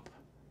bump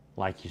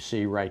like you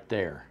see right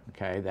there,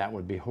 okay? That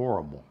would be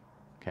horrible,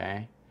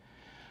 okay?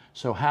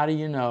 So how do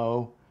you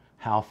know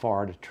how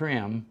far to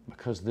trim?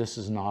 Because this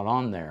is not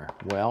on there.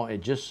 Well,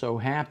 it just so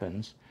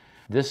happens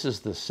this is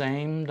the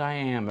same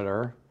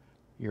diameter,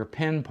 your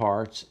pen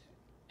parts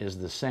is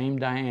the same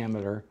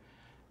diameter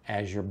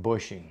as your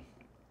bushing.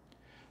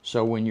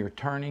 So when you're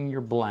turning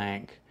your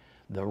blank,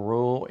 the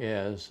rule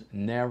is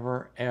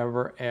never,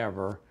 ever,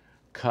 ever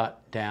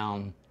cut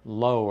down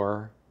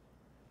lower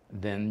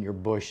than your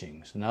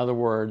bushings. In other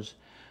words,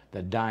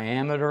 the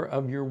diameter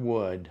of your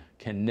wood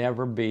can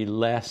never be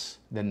less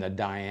than the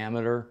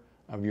diameter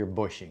of your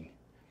bushing.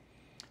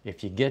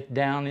 If you get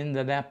down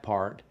into that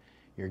part,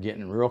 you're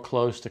getting real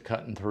close to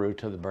cutting through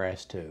to the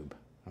brass tube,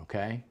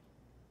 okay?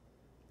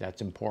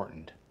 That's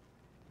important.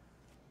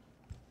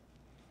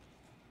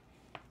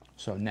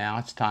 So now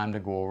it's time to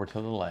go over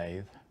to the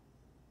lathe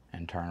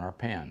and turn our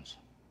pens.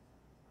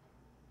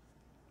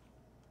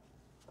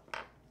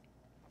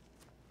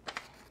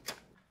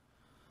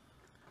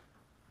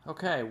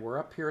 Okay, we're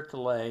up here at the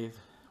lathe.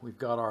 We've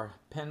got our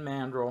pen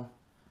mandrel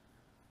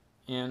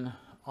in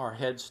our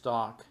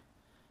headstock,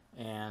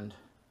 and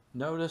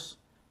notice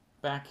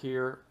back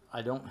here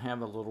I don't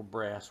have a little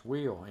brass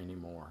wheel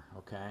anymore,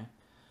 okay?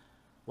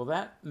 Well,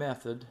 that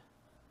method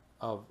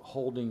of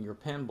holding your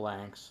pen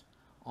blanks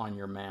on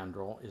your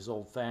mandrel is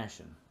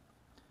old-fashioned.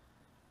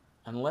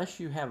 Unless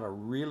you have a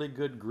really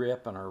good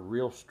grip and are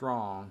real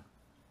strong,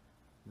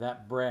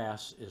 that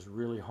brass is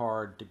really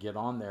hard to get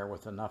on there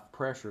with enough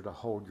pressure to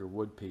hold your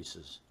wood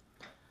pieces.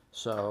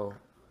 So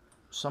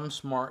some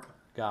smart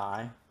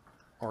guy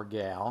or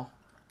gal,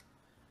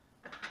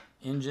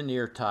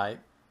 engineer type,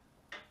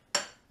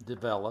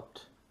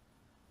 developed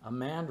a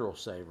mandrel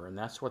saver, and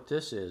that's what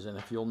this is. And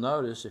if you'll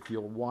notice, if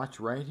you'll watch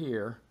right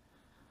here,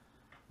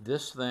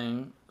 this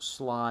thing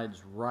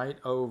slides right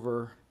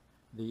over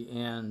the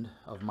end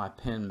of my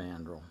pen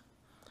mandrel.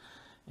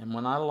 And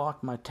when I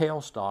lock my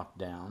tailstock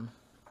down,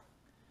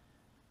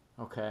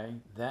 okay,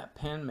 that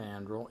pen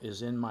mandrel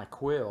is in my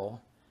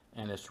quill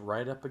and it's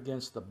right up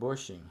against the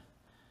bushing.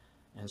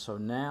 And so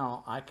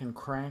now I can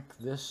crank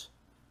this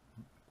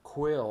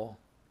quill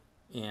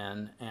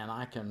in and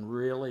I can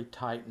really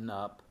tighten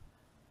up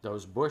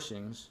those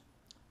bushings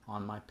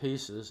on my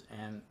pieces,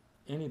 and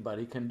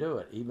anybody can do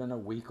it, even a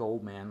weak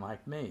old man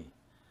like me.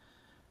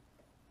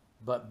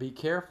 But be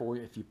careful,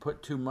 if you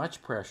put too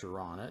much pressure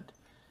on it,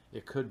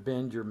 it could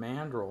bend your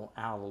mandrel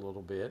out a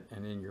little bit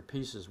and then your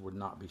pieces would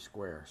not be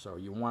square. So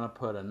you want to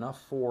put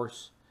enough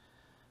force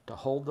to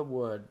hold the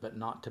wood but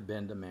not to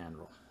bend the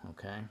mandrel,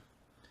 okay?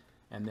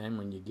 And then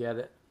when you get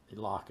it, you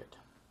lock it.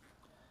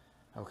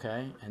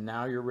 Okay, and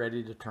now you're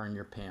ready to turn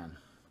your pen.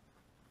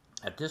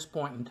 At this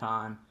point in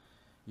time,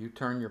 you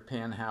turn your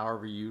pen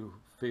however you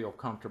feel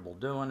comfortable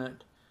doing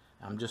it.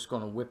 I'm just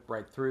going to whip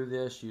right through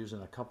this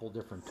using a couple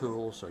different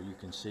tools so you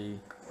can see.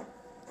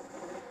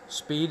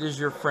 Speed is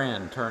your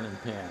friend turning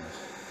pens.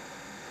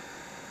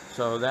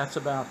 So that's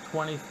about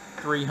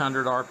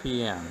 2,300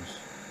 RPMs.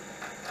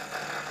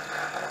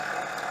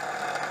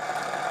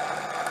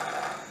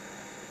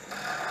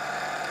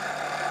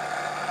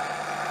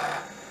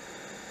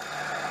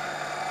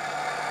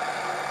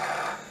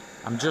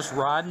 I'm just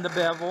riding the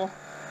bevel,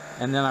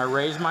 and then I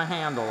raise my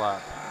handle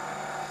up.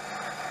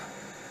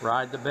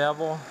 Ride the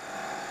bevel.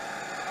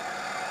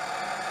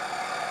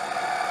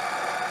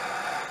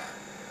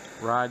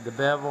 Ride the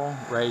bevel,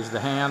 raise the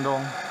handle.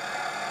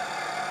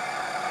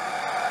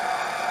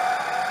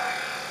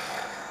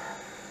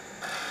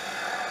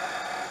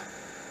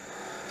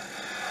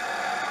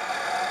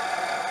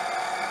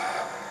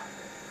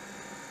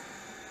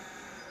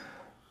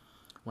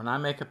 When I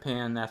make a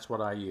pen, that's what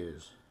I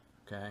use,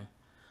 okay?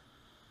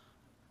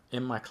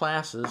 In my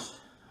classes,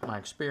 my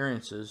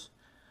experiences,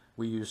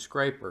 we use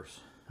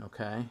scrapers,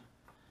 okay?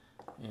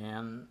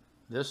 And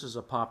this is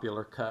a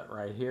popular cut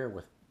right here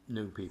with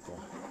new people.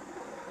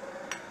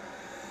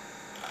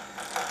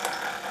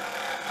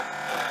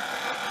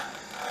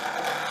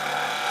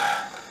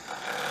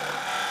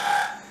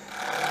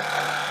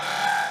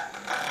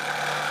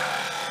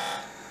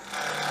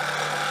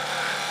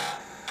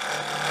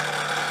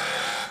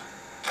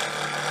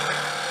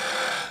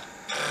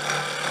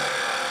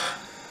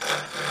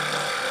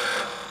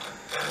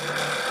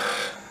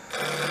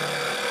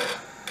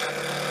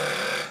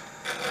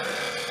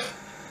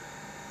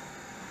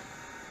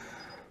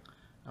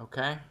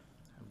 Okay,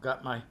 I've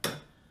got my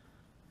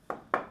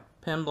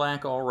pen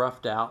blank all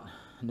roughed out.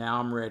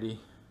 Now I'm ready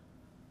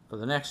for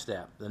the next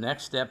step. The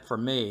next step for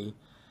me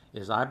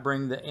is I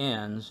bring the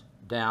ends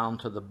down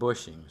to the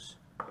bushings,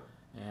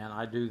 and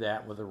I do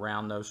that with a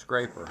round nose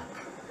scraper.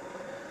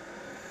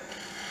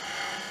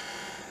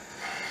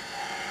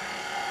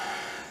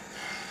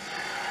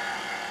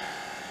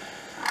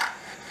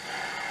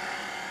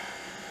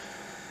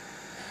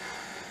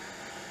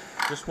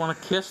 Just want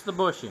to kiss the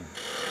bushing.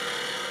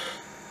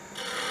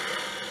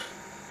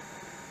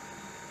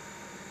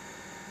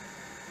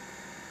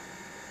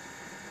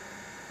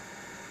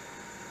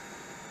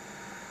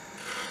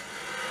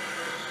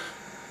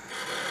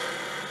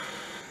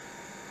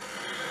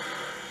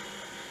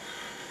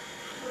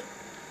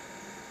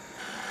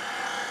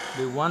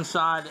 Do one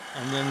side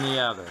and then the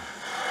other.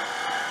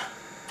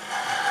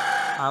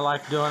 I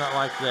like doing it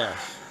like this.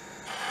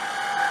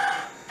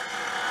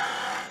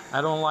 I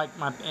don't like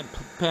my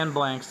pen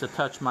blanks to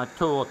touch my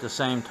tool at the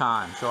same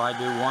time, so I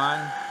do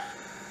one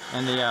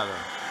and the other.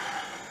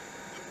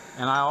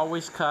 And I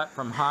always cut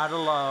from high to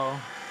low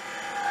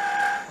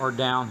or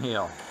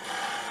downhill.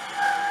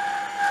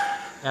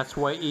 That's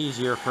way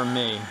easier for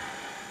me.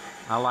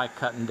 I like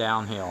cutting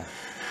downhill.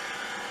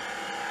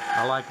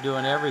 I like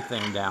doing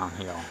everything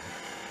downhill.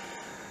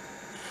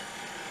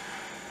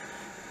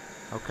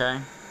 Okay,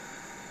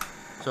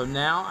 so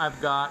now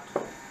I've got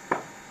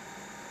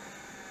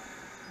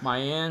my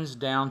ends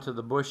down to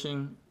the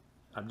bushing.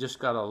 I've just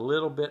got a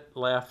little bit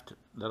left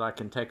that I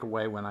can take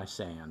away when I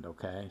sand,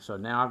 okay? So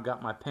now I've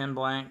got my pen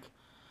blank.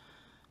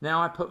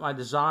 Now I put my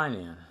design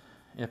in.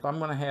 If I'm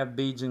going to have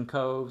beads and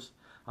coves,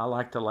 I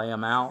like to lay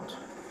them out.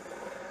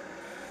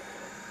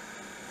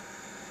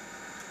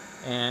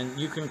 And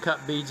you can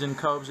cut beads and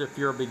coves if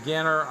you're a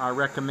beginner. I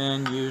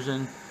recommend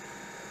using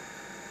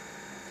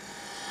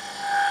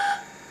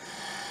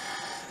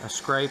a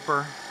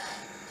scraper,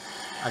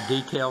 a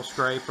detail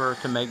scraper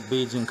to make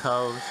beads and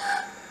coves.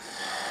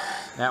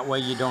 That way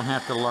you don't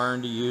have to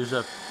learn to use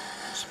a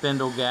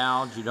spindle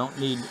gouge. You don't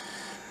need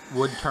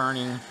wood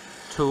turning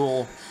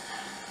tool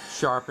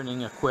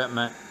sharpening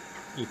equipment.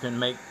 You can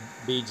make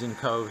beads and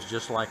coves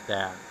just like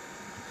that,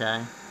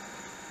 okay?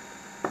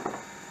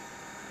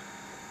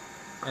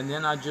 And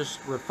then I just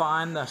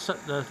refine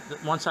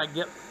once I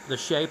get the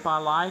shape I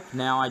like,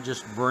 now I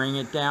just bring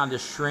it down,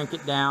 just shrink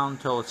it down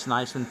until it's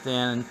nice and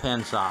thin and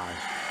pen size.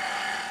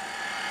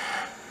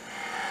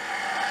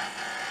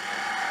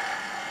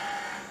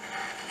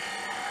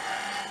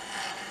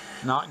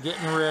 Not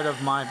getting rid of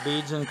my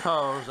beads and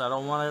coves. I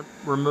don't want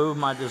to remove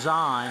my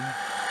design.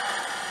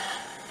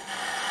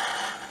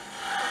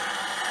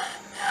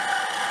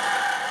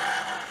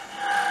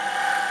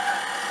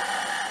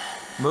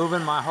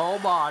 Moving my whole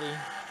body,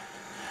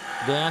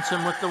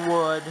 dancing with the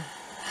wood,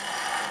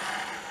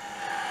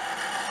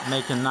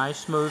 making nice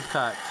smooth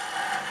cuts.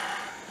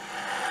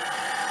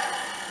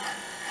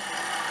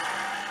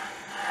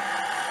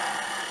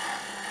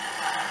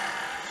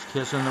 Just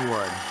kissing the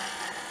wood.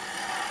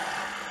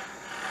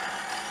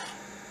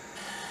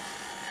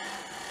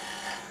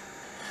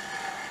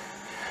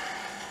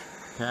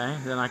 Okay,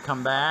 then I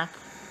come back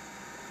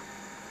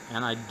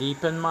and I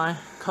deepen my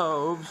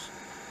coves,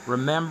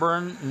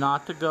 remembering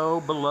not to go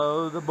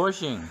below the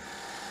bushing.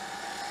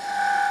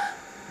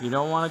 You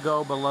don't want to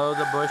go below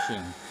the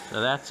bushing.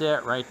 So that's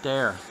it right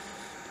there.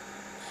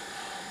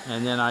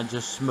 And then I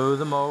just smooth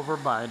them over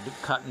by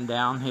cutting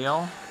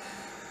downhill.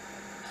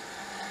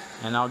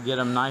 And I'll get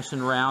them nice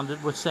and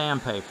rounded with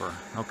sandpaper.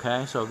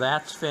 Okay, so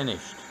that's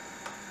finished.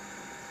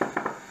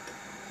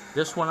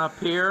 This one up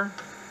here,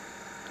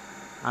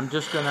 I'm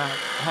just going to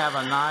have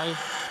a nice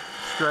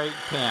straight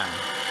pen.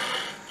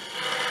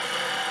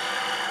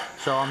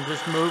 So I'm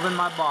just moving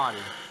my body.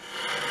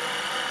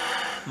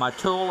 My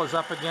tool is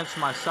up against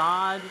my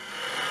side.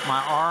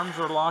 My arms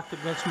are locked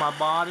against my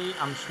body.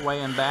 I'm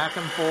swaying back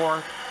and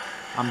forth.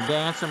 I'm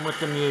dancing with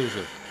the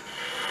music.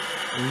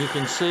 And you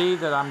can see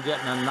that I'm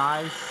getting a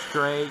nice,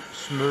 straight,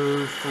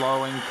 smooth,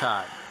 flowing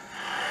cut.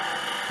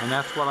 And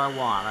that's what I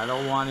want. I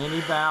don't want any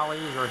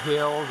valleys or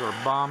hills or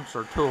bumps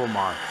or tool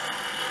marks.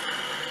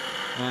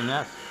 And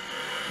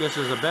this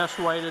is the best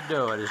way to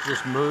do it, is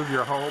just move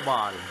your whole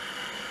body.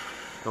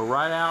 Go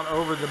right out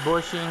over the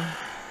bushing.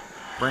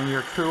 Bring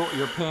your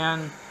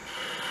pen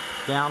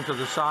down to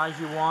the size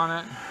you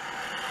want it.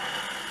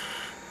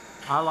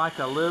 I like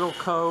a little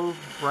cove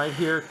right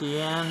here at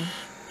the end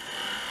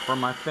for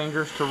my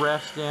fingers to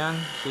rest in.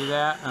 See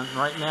that? And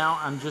right now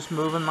I'm just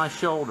moving my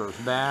shoulders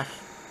back,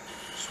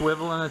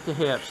 swiveling at the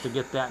hips to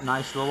get that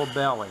nice little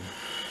belly.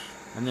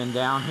 And then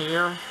down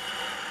here,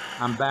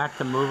 I'm back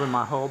to moving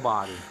my whole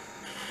body.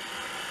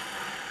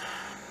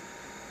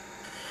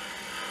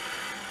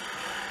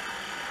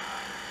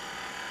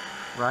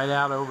 Right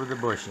out over the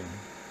bushing.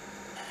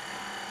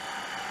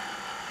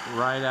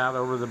 Right out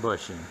over the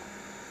bushing.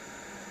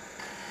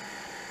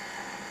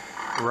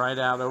 Right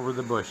out over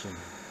the bushing.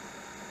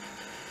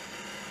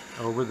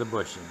 Over the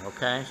bushing,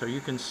 okay? So you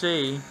can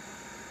see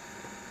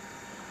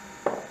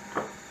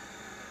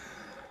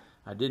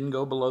I didn't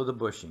go below the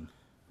bushing.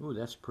 Ooh,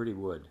 that's pretty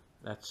wood.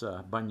 That's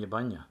bunya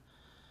bunya.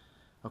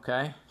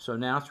 Okay, so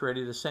now it's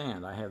ready to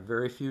sand. I have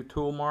very few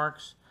tool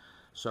marks,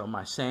 so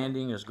my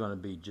sanding is going to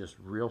be just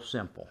real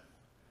simple.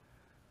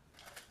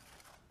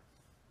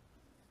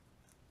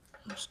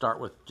 Start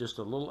with just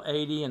a little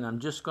 80, and I'm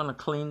just going to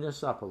clean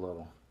this up a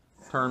little.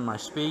 Turn my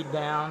speed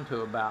down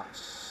to about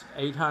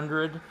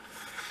 800.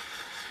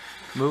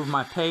 Move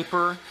my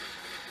paper.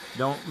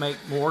 Don't make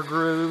more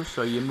grooves,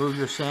 so you move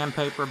your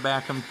sandpaper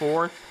back and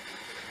forth.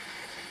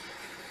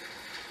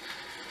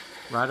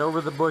 Right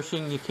over the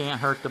bushing, you can't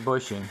hurt the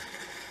bushing.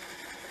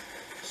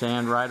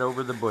 Sand right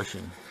over the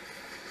bushing.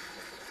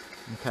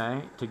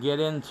 Okay, to get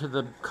into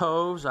the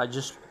coves, I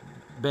just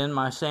bend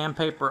my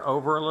sandpaper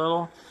over a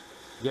little.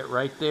 Get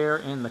right there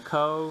in the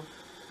cove.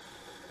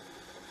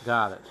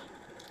 Got it.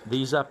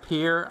 These up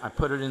here, I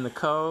put it in the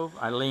cove.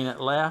 I lean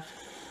it left.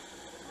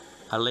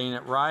 I lean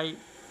it right.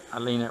 I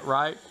lean it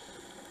right.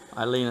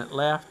 I lean it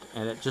left,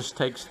 and it just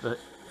takes the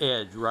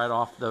edge right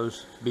off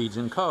those beads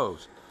and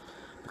coves.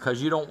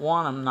 Because you don't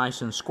want them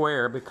nice and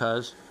square,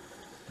 because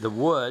the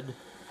wood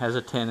has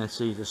a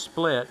tendency to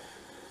split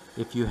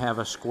if you have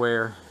a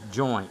square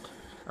joint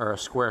or a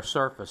square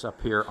surface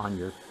up here on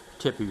your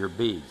tip of your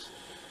beads.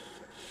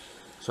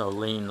 So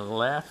lean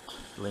left,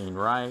 lean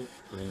right,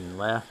 lean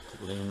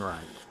left, lean right.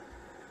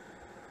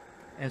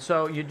 And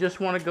so you just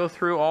want to go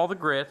through all the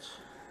grits,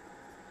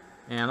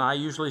 and I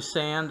usually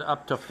sand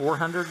up to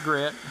 400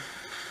 grit.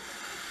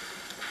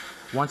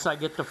 Once I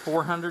get to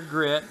 400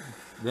 grit,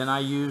 then I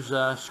use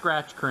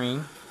scratch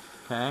cream,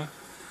 okay?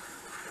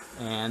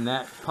 And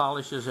that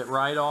polishes it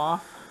right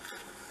off.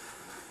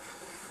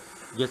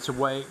 Gets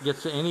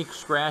any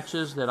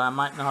scratches that I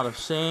might not have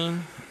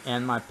seen,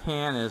 and my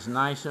pen is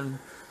nice and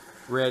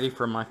ready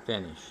for my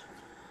finish.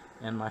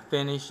 And my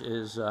finish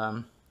is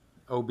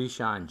OB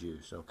Shine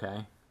Juice,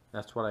 okay?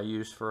 That's what I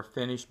use for a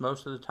finish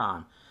most of the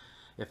time.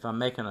 If I'm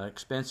making an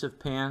expensive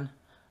pen,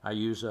 I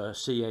use a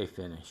CA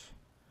finish.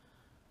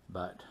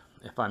 But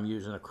If I'm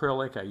using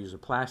acrylic, I use a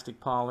plastic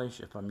polish.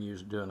 If I'm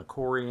doing a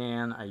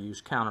corian, I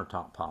use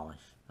countertop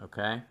polish,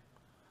 okay?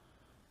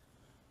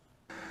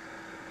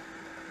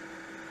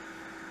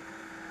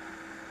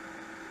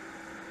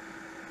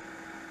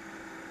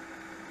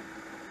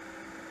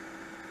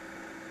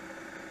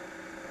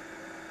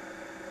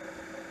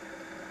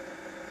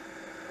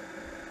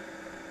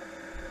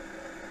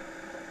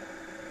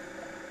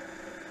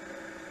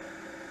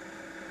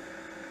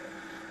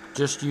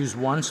 Just use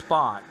one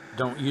spot.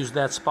 Don't use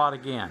that spot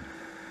again.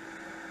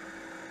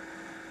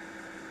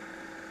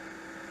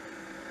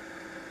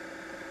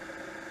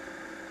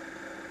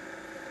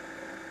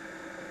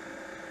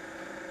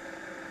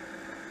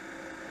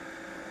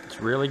 It's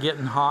really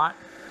getting hot.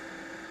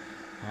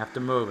 I have to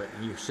move it.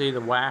 You see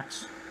the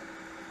wax?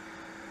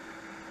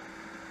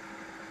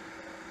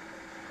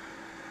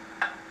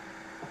 I'm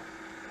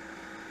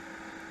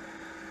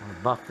going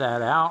to buff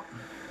that out.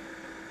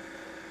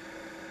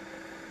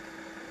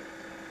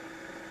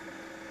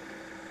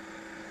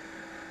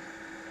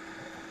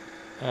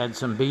 Add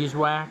some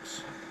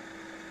beeswax.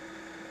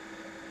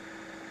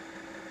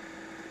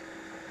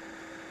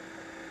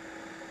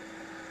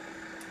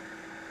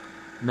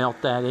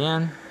 Melt that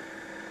in.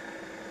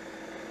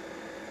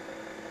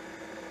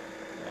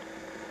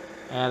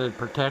 Added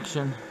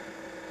protection.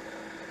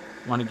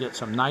 Want to get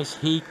some nice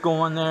heat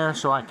going there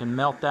so I can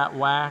melt that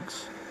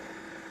wax.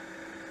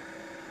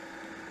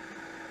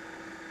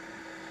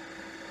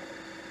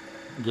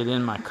 Get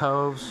in my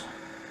coves.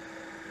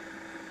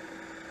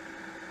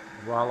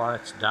 Voila,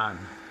 it's done.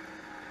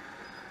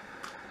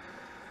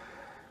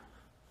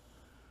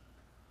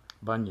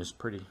 Bunya's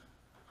pretty.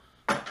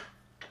 And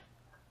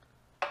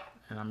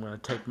I'm going to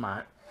take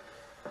my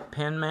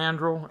pen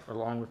mandrel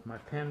along with my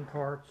pen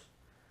parts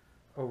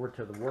over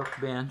to the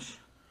workbench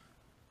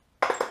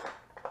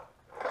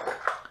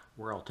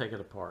where I'll take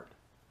it apart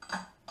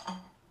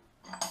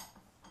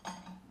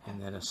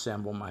and then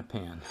assemble my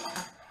pen.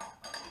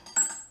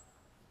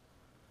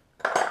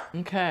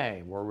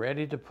 Okay, we're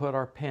ready to put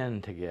our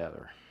pen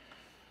together.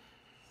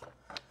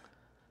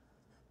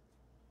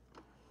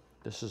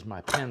 This is my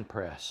pen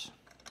press.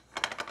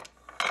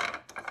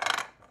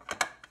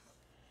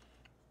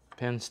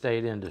 Penn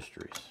State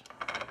Industries.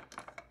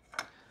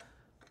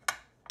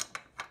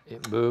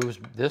 It moves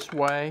this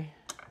way,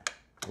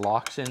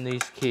 locks in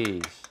these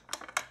keys.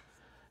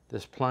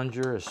 This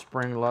plunger is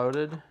spring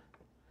loaded,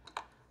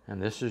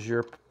 and this is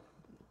your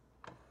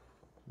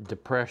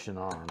depression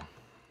arm.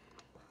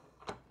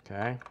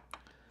 Okay?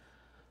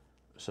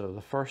 So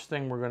the first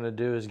thing we're going to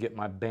do is get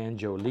my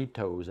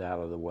banjolitos out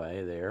of the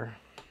way there.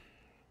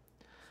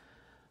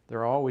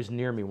 They're always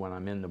near me when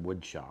I'm in the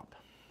wood shop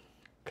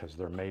because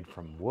they're made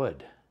from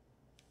wood.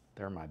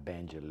 They're my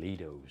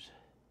banjolitos.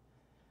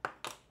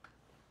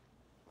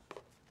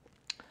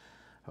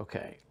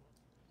 Okay,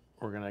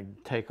 we're going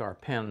to take our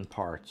pen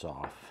parts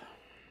off.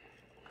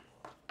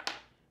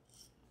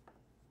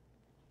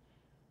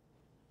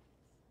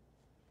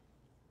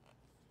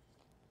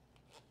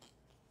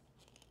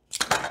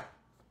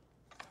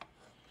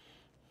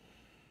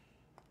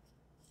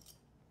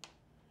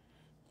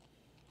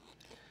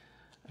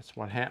 That's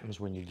what happens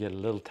when you get a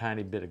little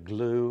tiny bit of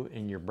glue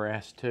in your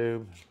brass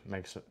tube. It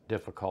makes it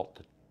difficult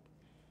to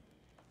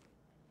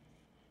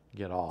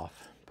get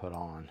off, put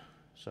on.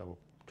 So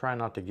try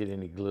not to get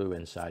any glue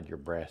inside your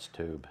brass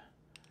tube.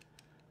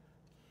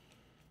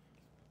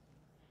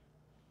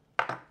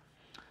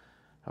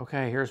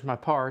 Okay, here's my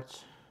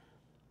parts.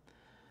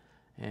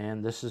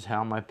 And this is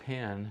how my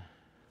pen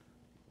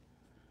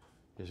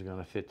is going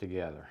to fit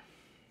together.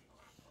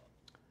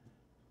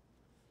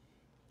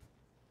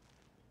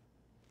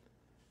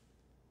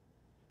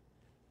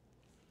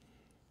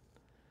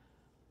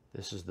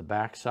 This is the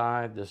back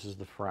side, this is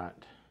the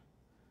front.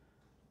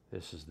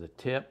 This is the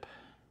tip.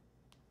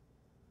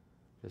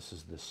 This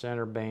is the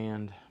center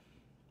band.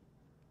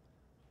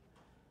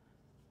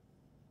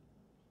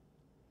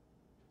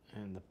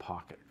 And the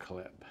pocket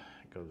clip.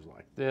 It goes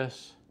like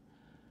this.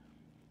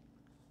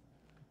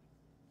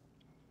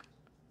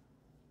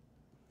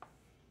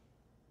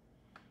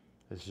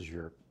 This is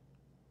your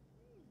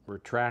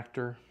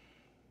retractor,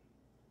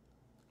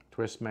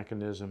 twist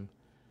mechanism,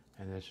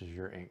 and this is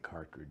your ink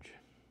cartridge.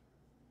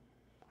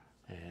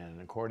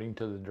 And according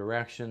to the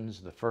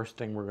directions, the first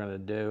thing we're going to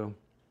do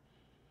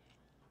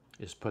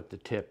is put the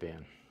tip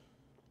in.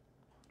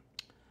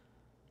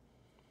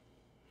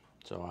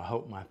 So I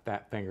hope my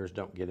fat fingers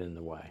don't get in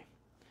the way.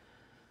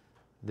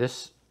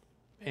 This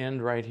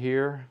end right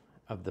here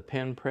of the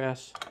pen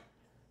press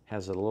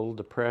has a little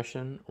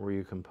depression where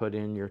you can put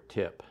in your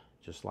tip,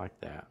 just like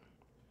that.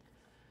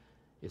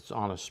 It's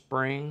on a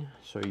spring,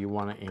 so you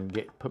want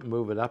to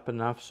move it up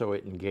enough so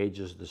it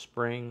engages the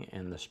spring,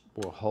 and this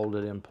will hold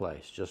it in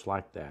place, just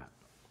like that.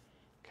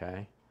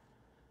 Okay?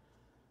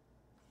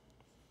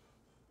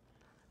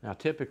 Now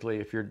typically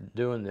if you're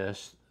doing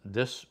this,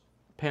 this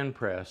pen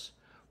press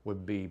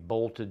would be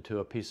bolted to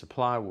a piece of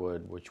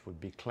plywood which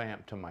would be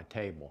clamped to my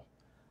table.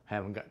 I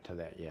haven't got to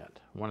that yet,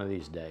 one of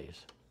these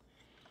days.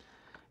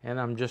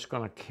 And I'm just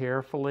going to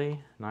carefully,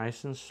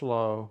 nice and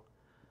slow,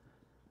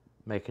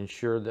 making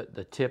sure that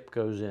the tip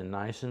goes in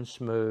nice and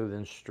smooth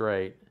and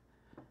straight,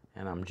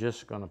 and I'm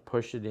just going to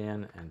push it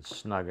in and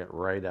snug it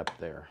right up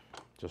there,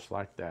 just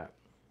like that.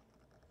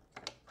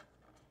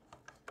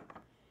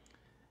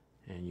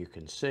 And you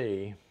can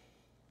see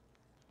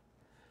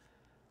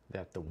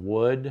that the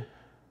wood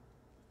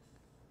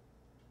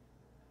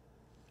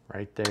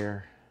right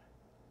there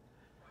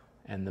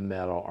and the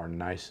metal are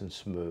nice and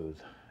smooth.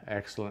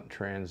 Excellent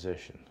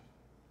transition.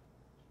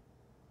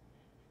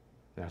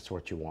 That's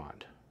what you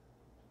want.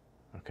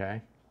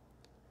 Okay?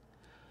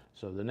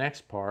 So the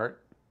next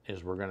part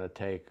is we're going to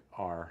take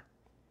our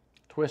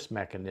twist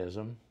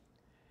mechanism,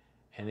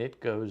 and it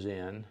goes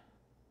in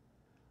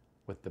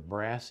with the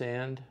brass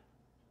end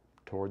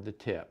toward the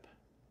tip,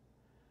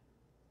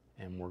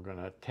 and we're going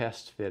to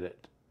test fit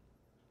it.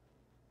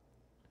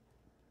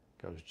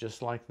 Goes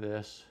just like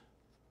this.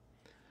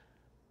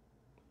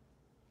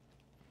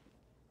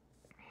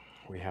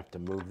 We have to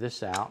move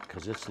this out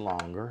because it's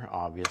longer,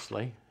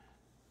 obviously.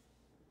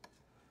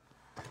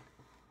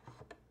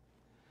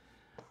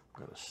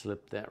 I'm going to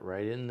slip that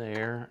right in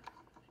there.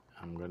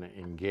 I'm going to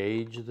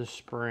engage the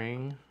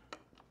spring,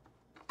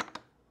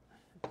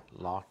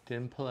 locked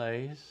in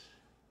place.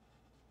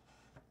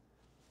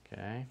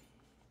 Okay.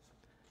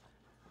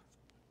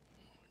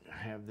 I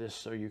have this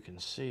so you can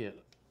see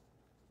it.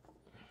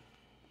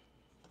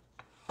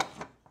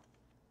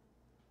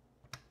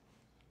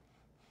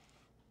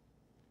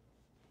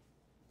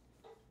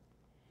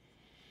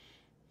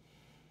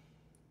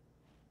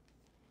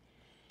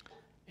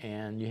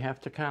 And you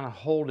have to kind of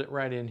hold it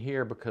right in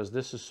here because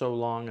this is so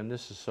long and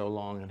this is so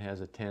long and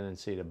has a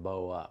tendency to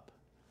bow up.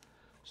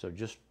 So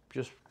just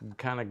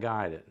kind of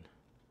guide it.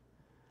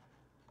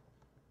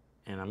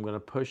 And I'm going to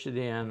push it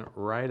in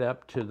right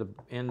up to the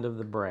end of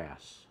the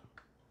brass,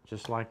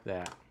 just like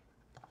that.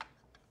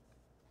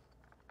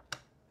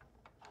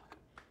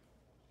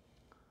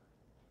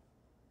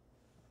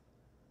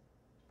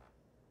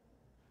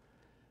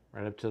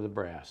 Right up to the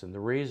brass. And the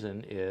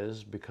reason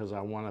is because I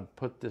want to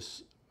put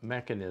this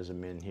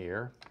mechanism in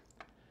here,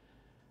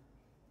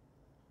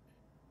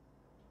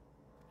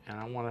 and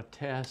I want to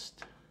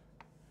test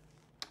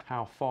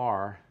how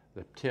far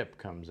the tip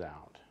comes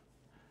out.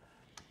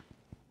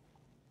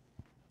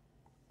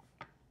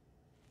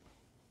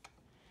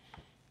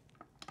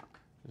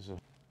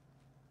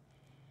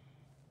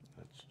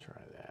 Let's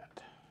try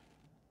that.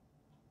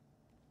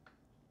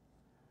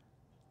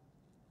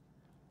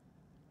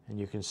 And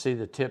you can see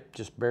the tip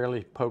just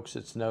barely pokes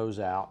its nose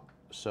out,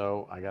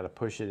 so I got to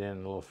push it in a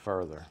little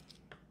further.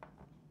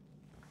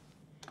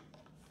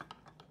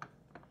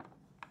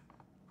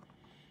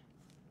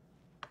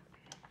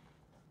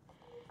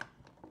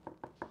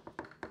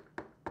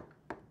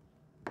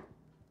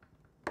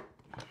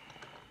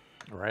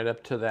 Right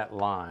up to that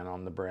line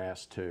on the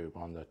brass tube,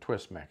 on the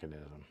twist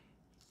mechanism.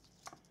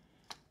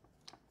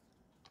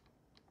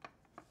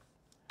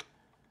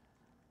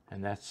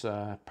 And that's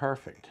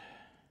perfect.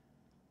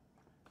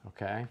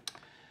 Okay?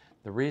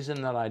 The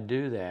reason that I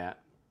do that,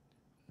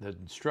 the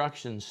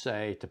instructions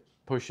say to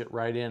push it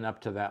right in up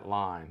to that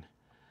line.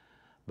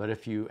 But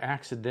if you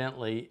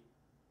accidentally,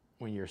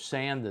 when you're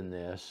sanding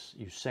this,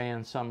 you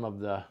sand some of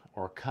the,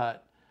 or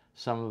cut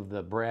some of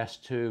the brass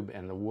tube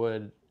and the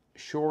wood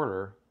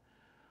shorter,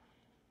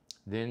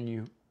 then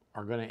you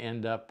are going to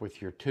end up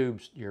with your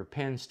tubes, your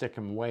pen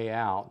sticking way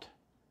out,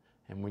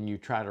 and when you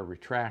try to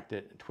retract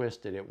it and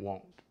twist it, it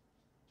won't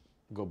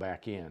go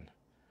back in.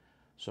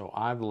 So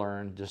I've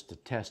learned just to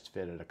test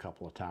fit it a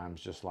couple of times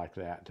just like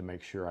that to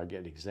make sure I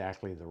get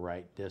exactly the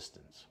right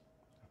distance.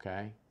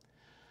 Okay?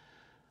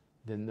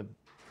 Then the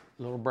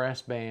little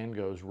brass band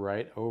goes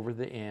right over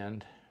the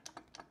end.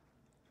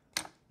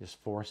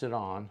 Just force it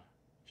on,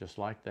 just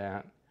like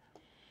that.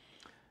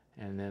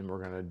 And then we're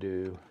going to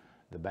do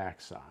the back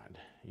side.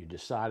 You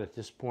decide at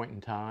this point in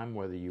time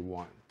whether you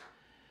want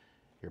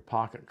your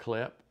pocket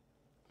clip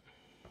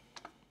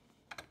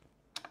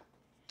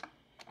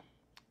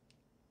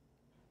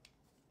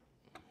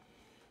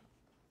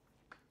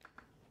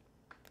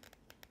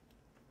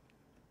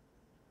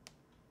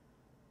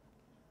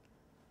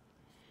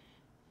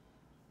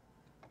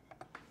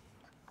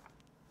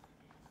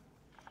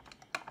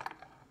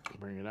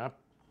bring it up,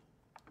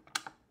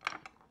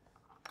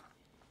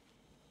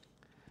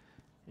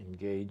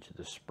 engage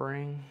the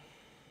spring,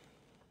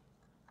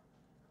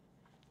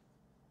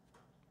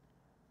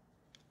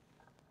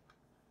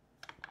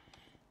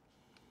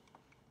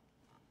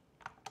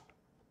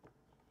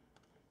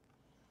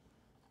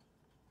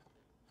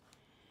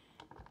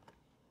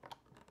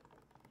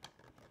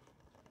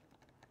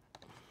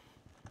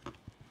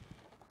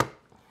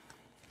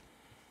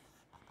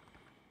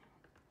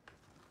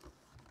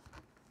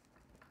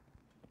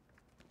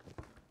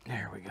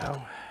 there we go.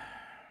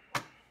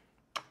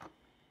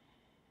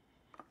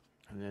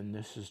 And then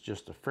this is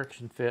just a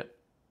friction fit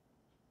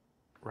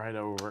right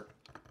over it,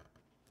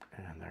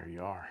 and there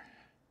you are.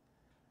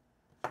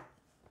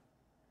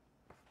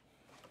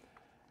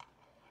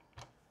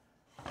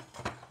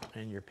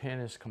 And your pen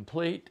is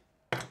complete.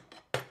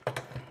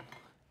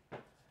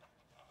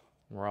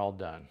 We're all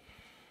done.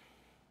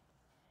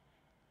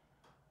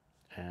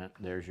 And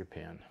there's your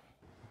pen.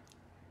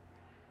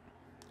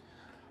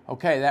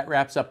 Okay, that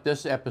wraps up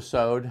this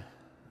episode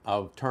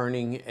of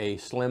turning a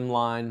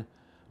slimline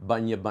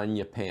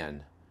bunya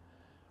pen,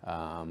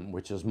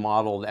 which is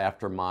modeled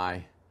after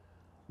my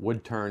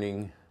wood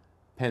turning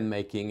pen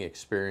making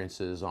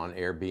experiences on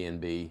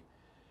Airbnb.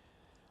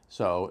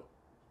 So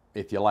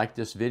if you like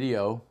this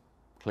video,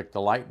 click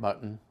the like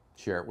button,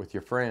 share it with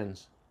your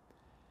friends.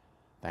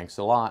 Thanks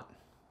a lot.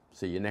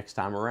 See you next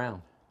time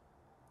around.